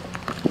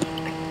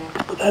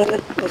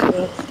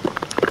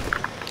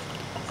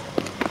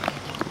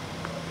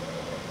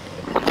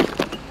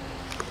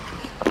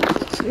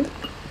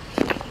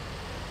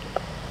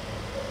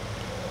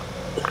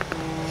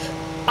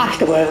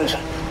 Akta på den.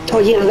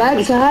 Ta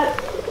genväg så här.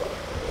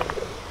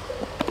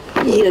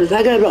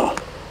 Genvägar är bra.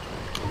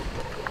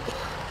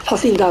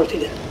 Fast inte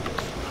alltid.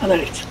 Har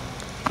märkt.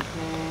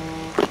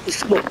 Det är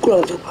smockor och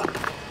alltihopa.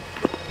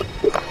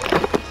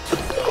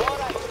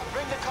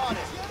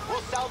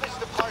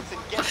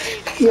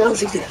 I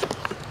ansiktet.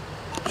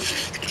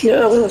 Klia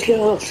ögonen,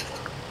 klia allt.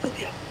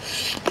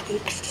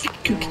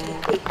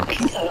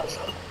 Kliar alltså.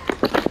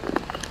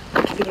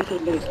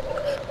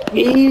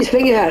 Vi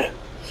svänger här.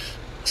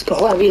 Ska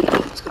ha en bil.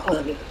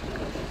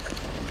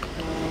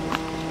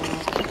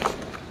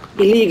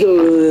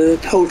 Illegal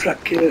tow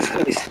truck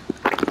service.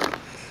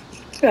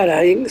 Ja, det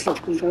här är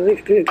snart.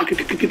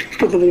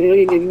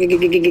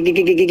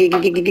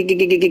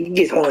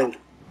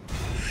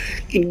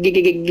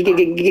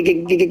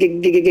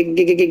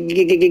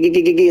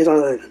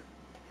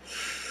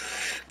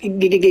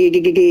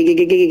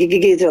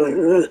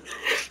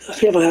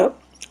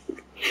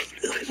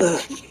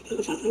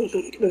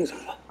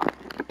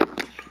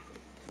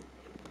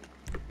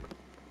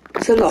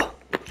 Sen då?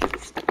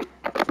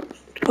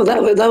 Och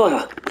där var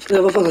jag. Så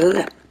jag var fast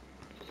det.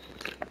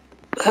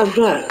 Här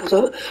från här.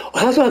 Alltså, och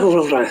här så här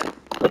kommer från här.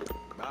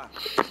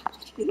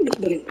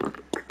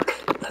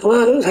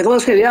 Här kan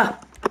man sälja.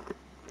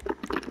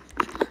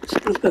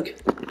 Sprutbög.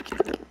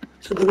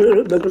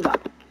 Sprutbög.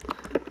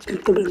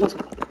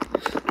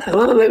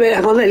 Här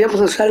kan man välja på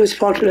sån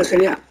servicepart eller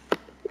sälja.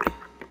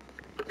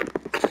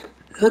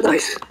 Det var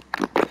nice.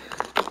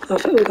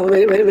 Varför kan man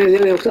välja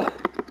det också?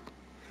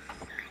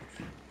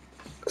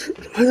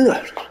 Vad är det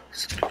där?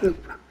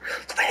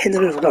 Vad händer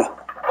nu då?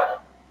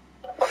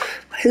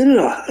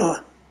 Ja.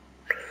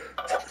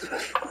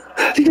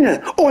 Lite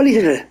där.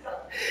 Lite där.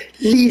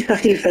 Lite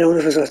tillfälle hon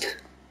är för söt.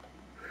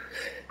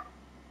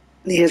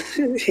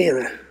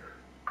 Nyhetstjejerna.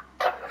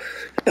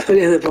 Jag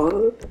följer henne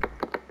på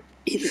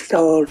Insta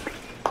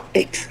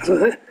X. Alltså,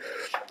 den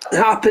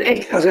här appen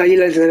X, alltså jag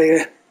gillar inte den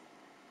längre.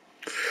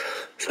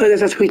 Så jag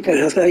läser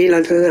Twitter, alltså jag gillar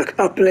inte den här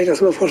appen längre.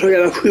 Så man får så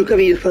jävla sjuka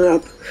videos på den här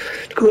appen.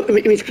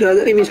 I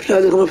mitt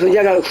flöde kommer så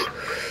jävla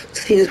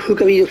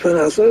sinnessjuka videos på den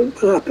här, alltså,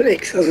 på den här appen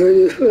X. Alltså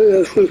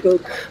sjuka.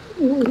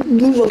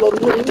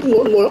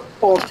 Några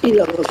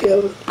avstilar man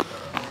ser.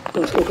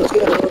 Man ska åka och se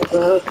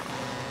den här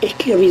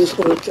äckliga videos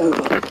som kommer ut i alla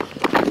fall.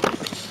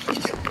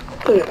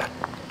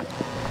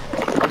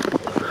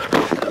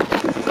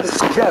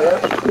 Jävla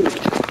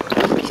sjukt.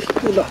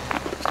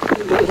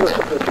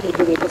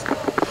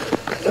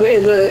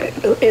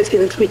 En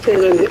skriven Twitter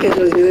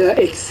eller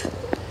X.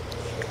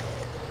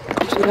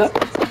 Så jag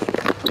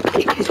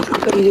äckligt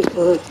sjuka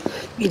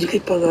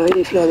videoklipp på den här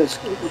i flödet.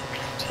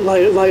 Så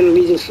viral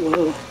videos som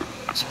har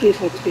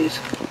spritt videos.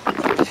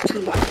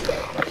 Som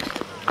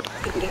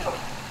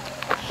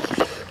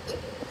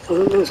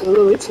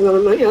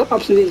man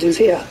absolut inte vill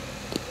se.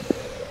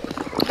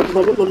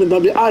 Man bara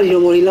blir arg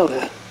och mår illa av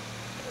det.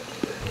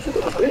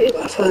 Vad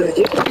fan är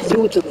det?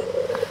 Idioten.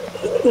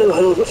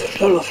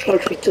 Han har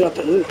förstört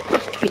Twitter-appen nu.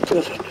 Twitter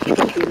har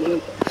förstört Twitter.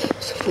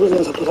 Så får man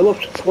alltså ta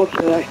bort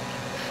det där.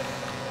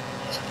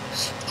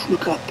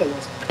 Sjuka appen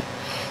alltså.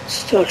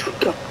 Stört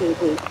sjuka appen.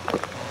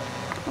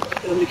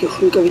 Jag har mycket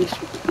sjuka videos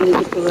på den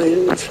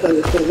här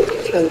flödet.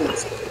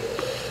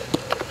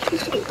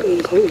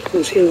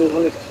 Man ser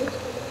vad det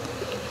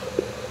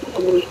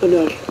Oj, vad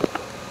nöjd.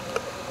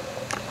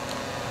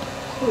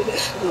 Oj, det är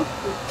snabbt.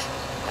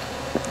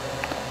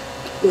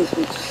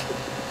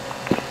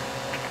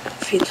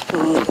 Finns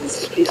på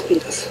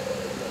spridas.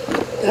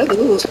 Det här är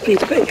någon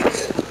sprit på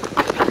X.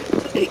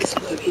 X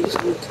som är virus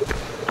mot.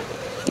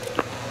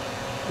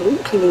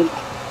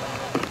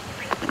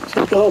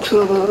 Så bra också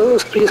när man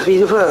sprider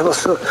video för det.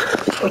 Så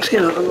folk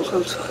ser att man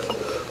själv så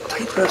ta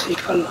in på det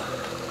psykfall.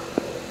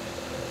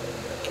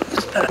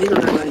 Spärra in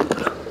de här inne.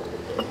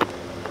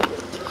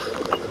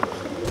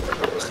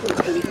 Så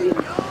ska vi in.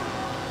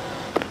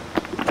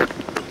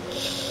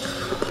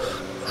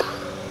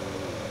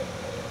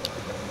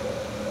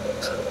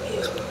 Så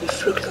det är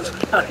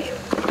fruktansvärt arg.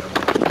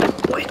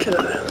 Och äcklig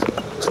det här.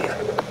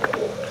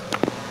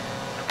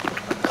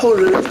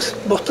 Torr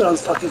botten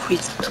allt fucking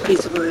skit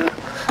som man gör.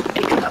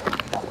 Äckla.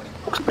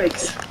 Också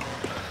breaks.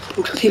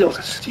 Också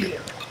tillåtet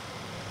tydligen.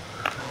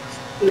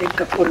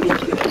 Länka på det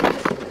mycket.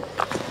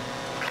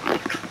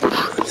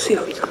 Se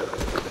vad vi kan.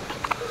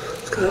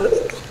 Ska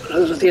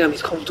radera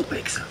mitt konto på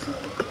X. Ta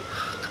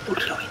bort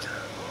det då inte.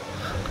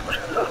 Och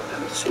sen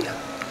använder se.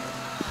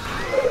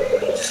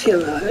 Inte se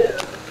den här.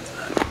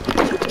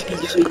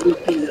 Video så gick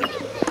upp bilder.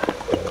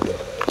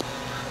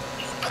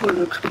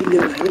 Torr också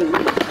bilder.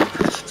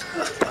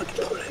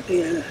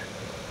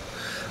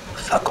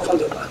 Fuck off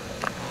allihopa.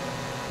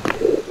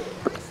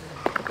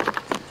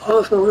 Ja,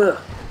 vad ska man göra?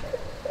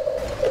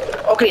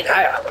 Åker in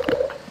här, ja.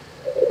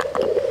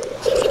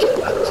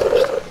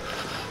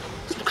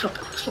 Stopp.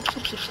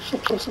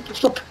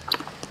 Stopp.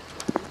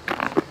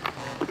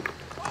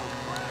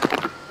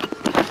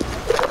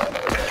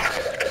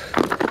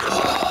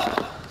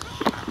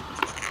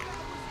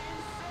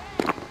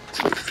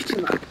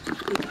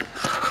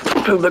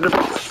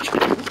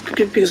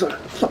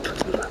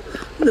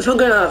 Det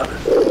funkar ju här.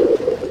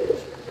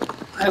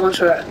 Här man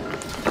kör här.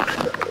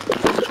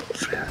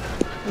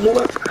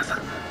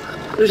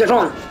 Ut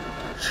ifrån.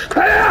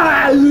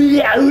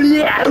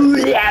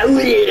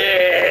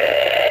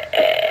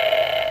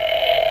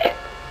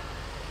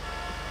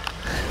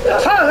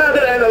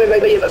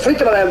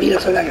 Flytta bara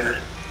bilen så vägen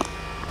här.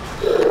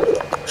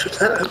 Skjut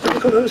här.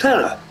 Skjut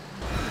här då.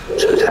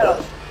 Skjut här då.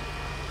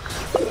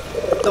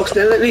 Och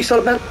den är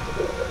lysstolpen.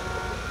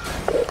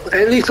 Och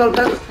den är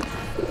lysstolpen.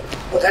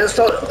 Och den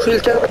står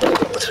skylten.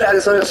 Och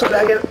trädet så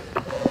vägen.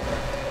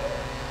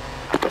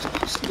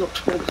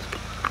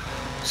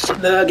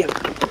 Smögen.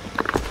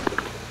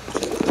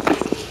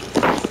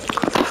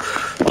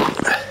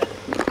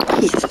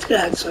 Hit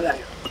trädet så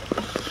vägen.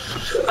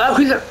 Ja,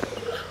 skylten.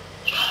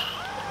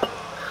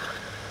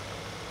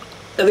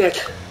 Jag vet.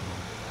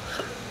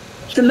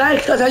 Det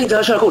märks att jag inte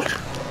har körkort.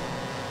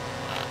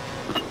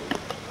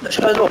 Jag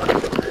kör ändå.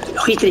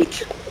 Jag skiter i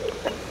det.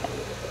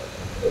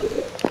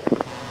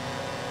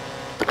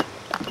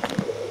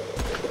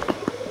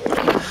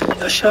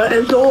 Jag kör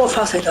ändå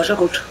fast jag inte har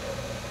körkort.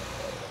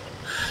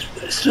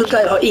 Jag struntar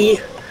jag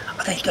i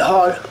att jag inte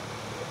har.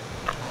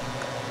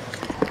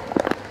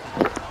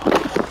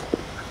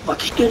 Vad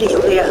tycker ni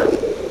om det?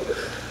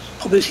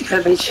 På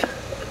musikfälpage.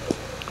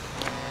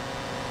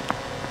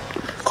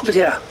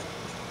 Kommentera.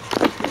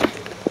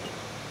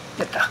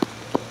 Detta.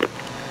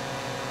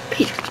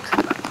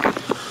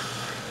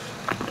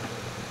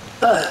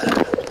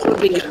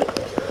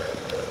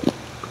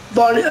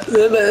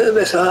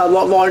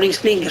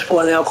 Varningsblinkers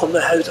på när jag kommer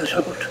här utan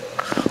körkort.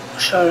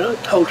 Och kör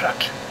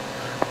towtruck.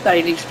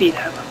 Bärgningsbil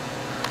här.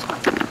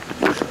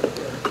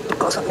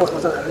 Gasa på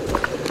sånt här.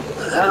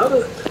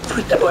 Här.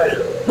 Flytta på er.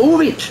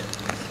 Move it!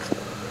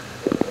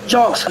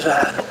 Jag ska så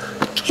här.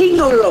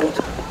 King on the road.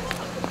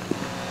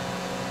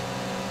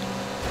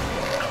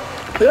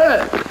 Ja,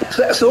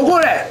 så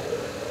går det.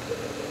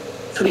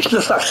 Så vi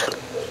knuffar.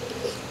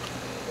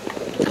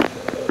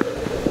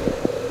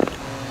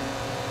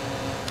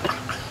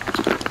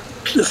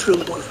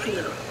 Knuffrumpor för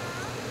er.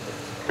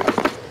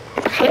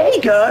 Hej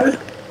girl!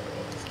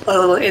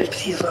 En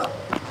precis så.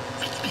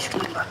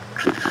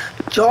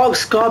 Jag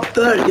ska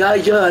börja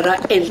göra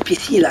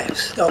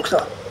NPC-lives. Jag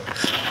också.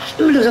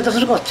 Nu låter det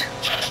så gott.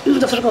 Nu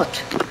låter det så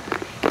gott.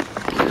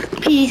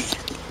 Peace.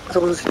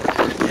 Alltså,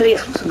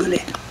 Therese är så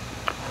gullig.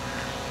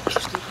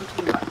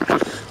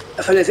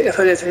 Jag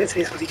följer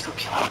Therese på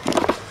TikTok.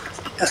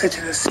 Jag har sett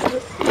hennes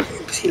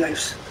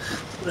NPC-lives.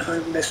 Hon är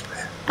fan bäst med.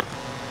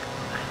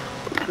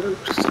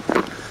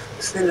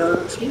 Snälla,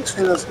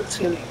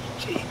 trevlig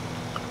tjej.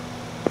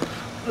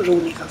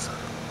 Rolig alltså.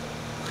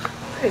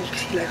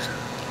 NPC-lives.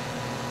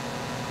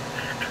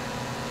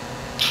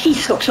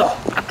 Kiss också.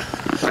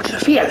 Så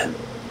fel.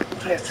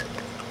 Rätt.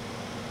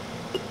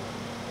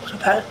 Så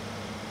här.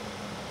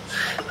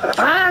 Vad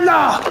fan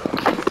då?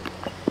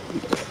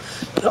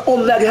 Jag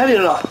omväg här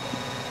inne då.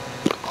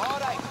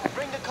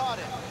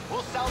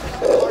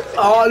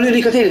 Ja, nu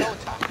lycka till.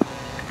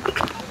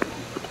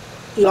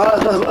 Ja,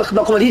 jag ska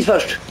bara komma dit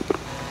först.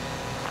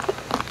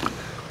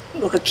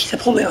 Jag råkade kissa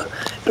på mig.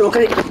 Jag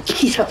råkade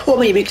kissa på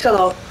mig i byxan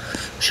och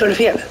körde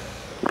fel.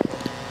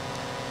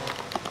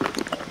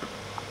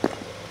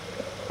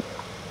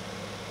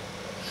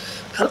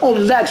 Han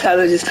omväg så här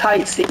med lite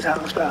sightseeing så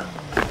här.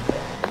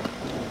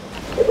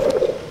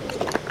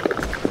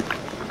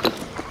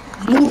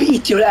 Move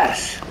eat your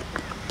ass.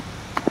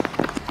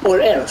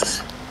 Or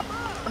else.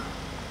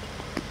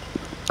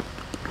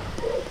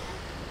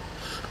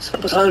 Så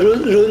på en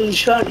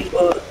rundkörning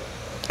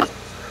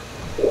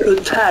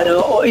runt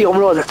här och i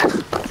området.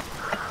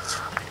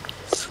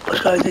 Så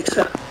ska vi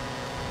fixa.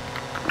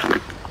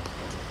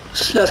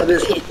 Slösa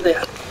bensin med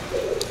det.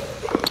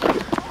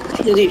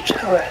 Det är dyrt.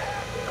 Ja.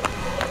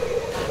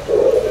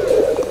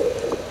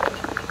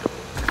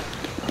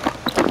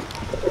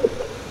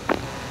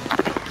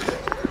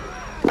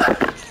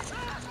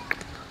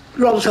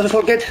 Bromsa för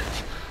folket.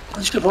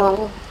 Man ska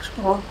på.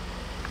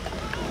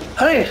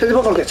 Hörru, sätt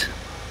på folket.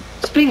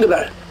 Spring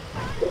gubbar.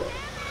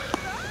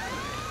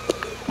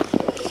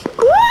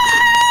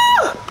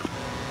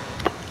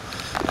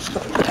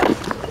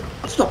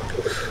 Stopp.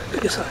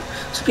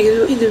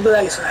 Springer inte på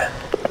vägen så här.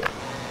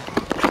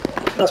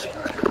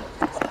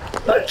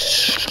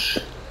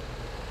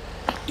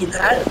 In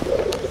här.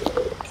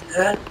 In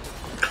här.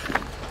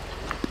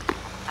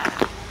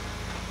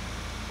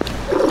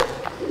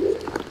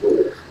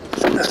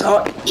 Jag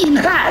ska in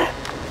här.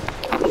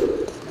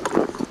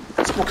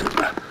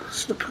 Småklubba.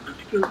 Snopp.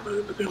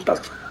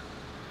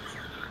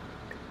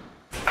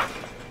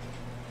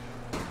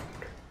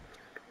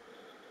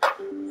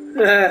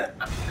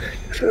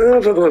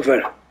 Jag får gå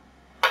för.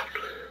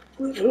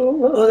 Jag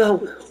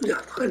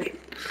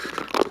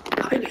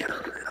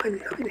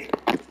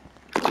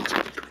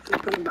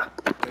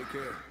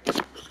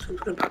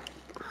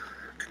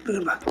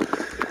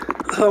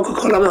får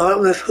kolla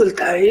om det är fullt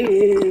här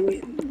i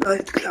min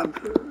nightclub.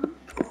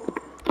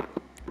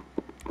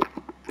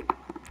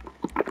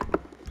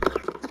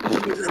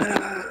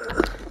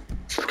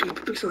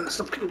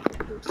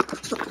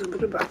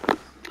 Stoppklubba.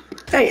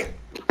 Hej!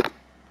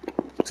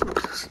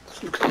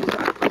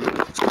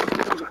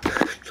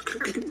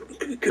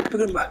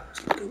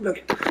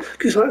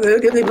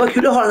 Det var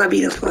kul att ha den här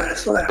bilen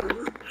så där.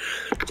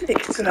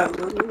 Extra,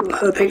 man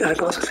hör pengar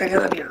att man ska sälja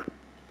den här bilen.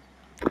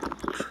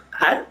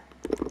 Här.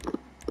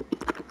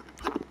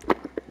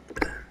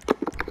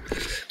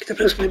 Titta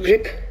plus med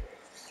musik.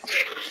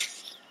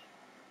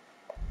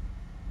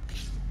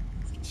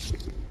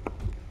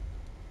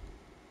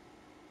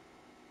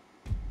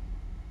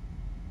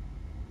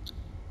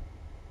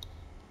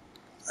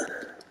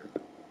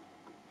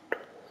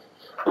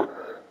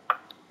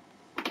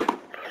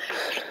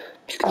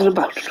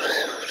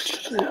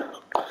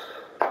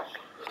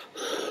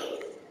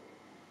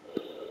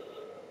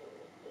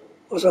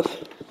 Och så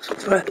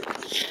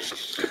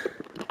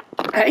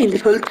är inte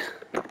fullt.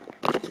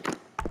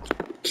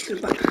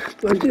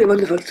 Det var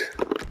inte fullt.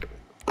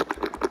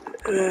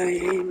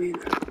 Min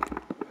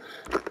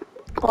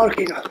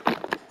orkig då.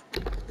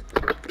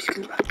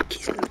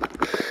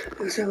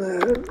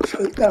 Sen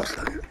fullt där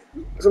också.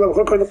 Så man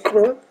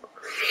kommer.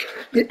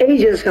 Min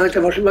agent har inte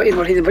varit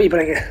inne på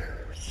länge.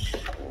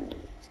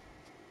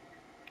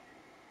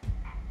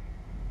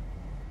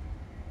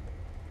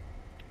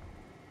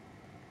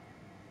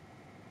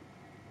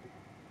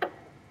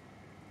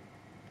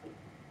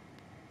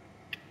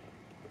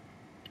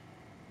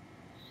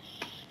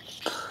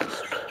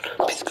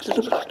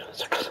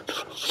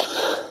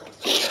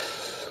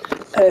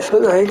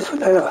 Nej, inte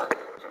fullt här då.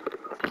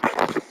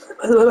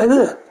 Vad händer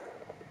nu?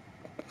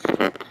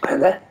 Vad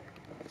händer?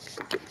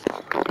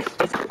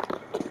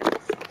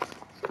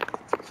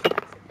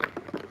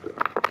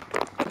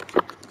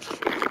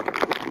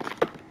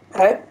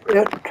 Nej,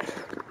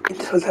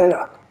 inte fullt här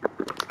då.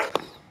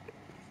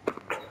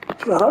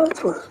 Jaha, jag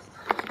ska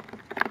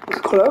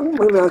kolla om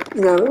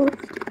mina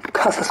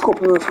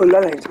kassaskåpen är fulla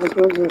eller inte. Jag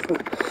tror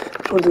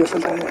inte det är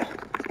fullt här.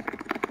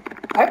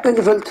 Nej, det är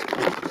inte fullt.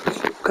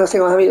 Jag kan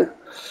stänga av den här videon.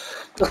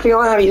 Då ska jag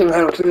ha den här videon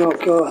här också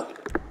och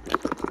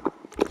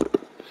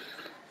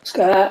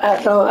ska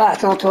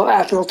äta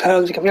något här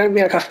och dricka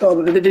mer kaffe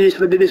och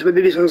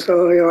bevis och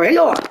så jag hej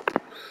då!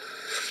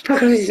 Tack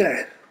för att ni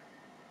ser.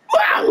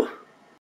 Wow!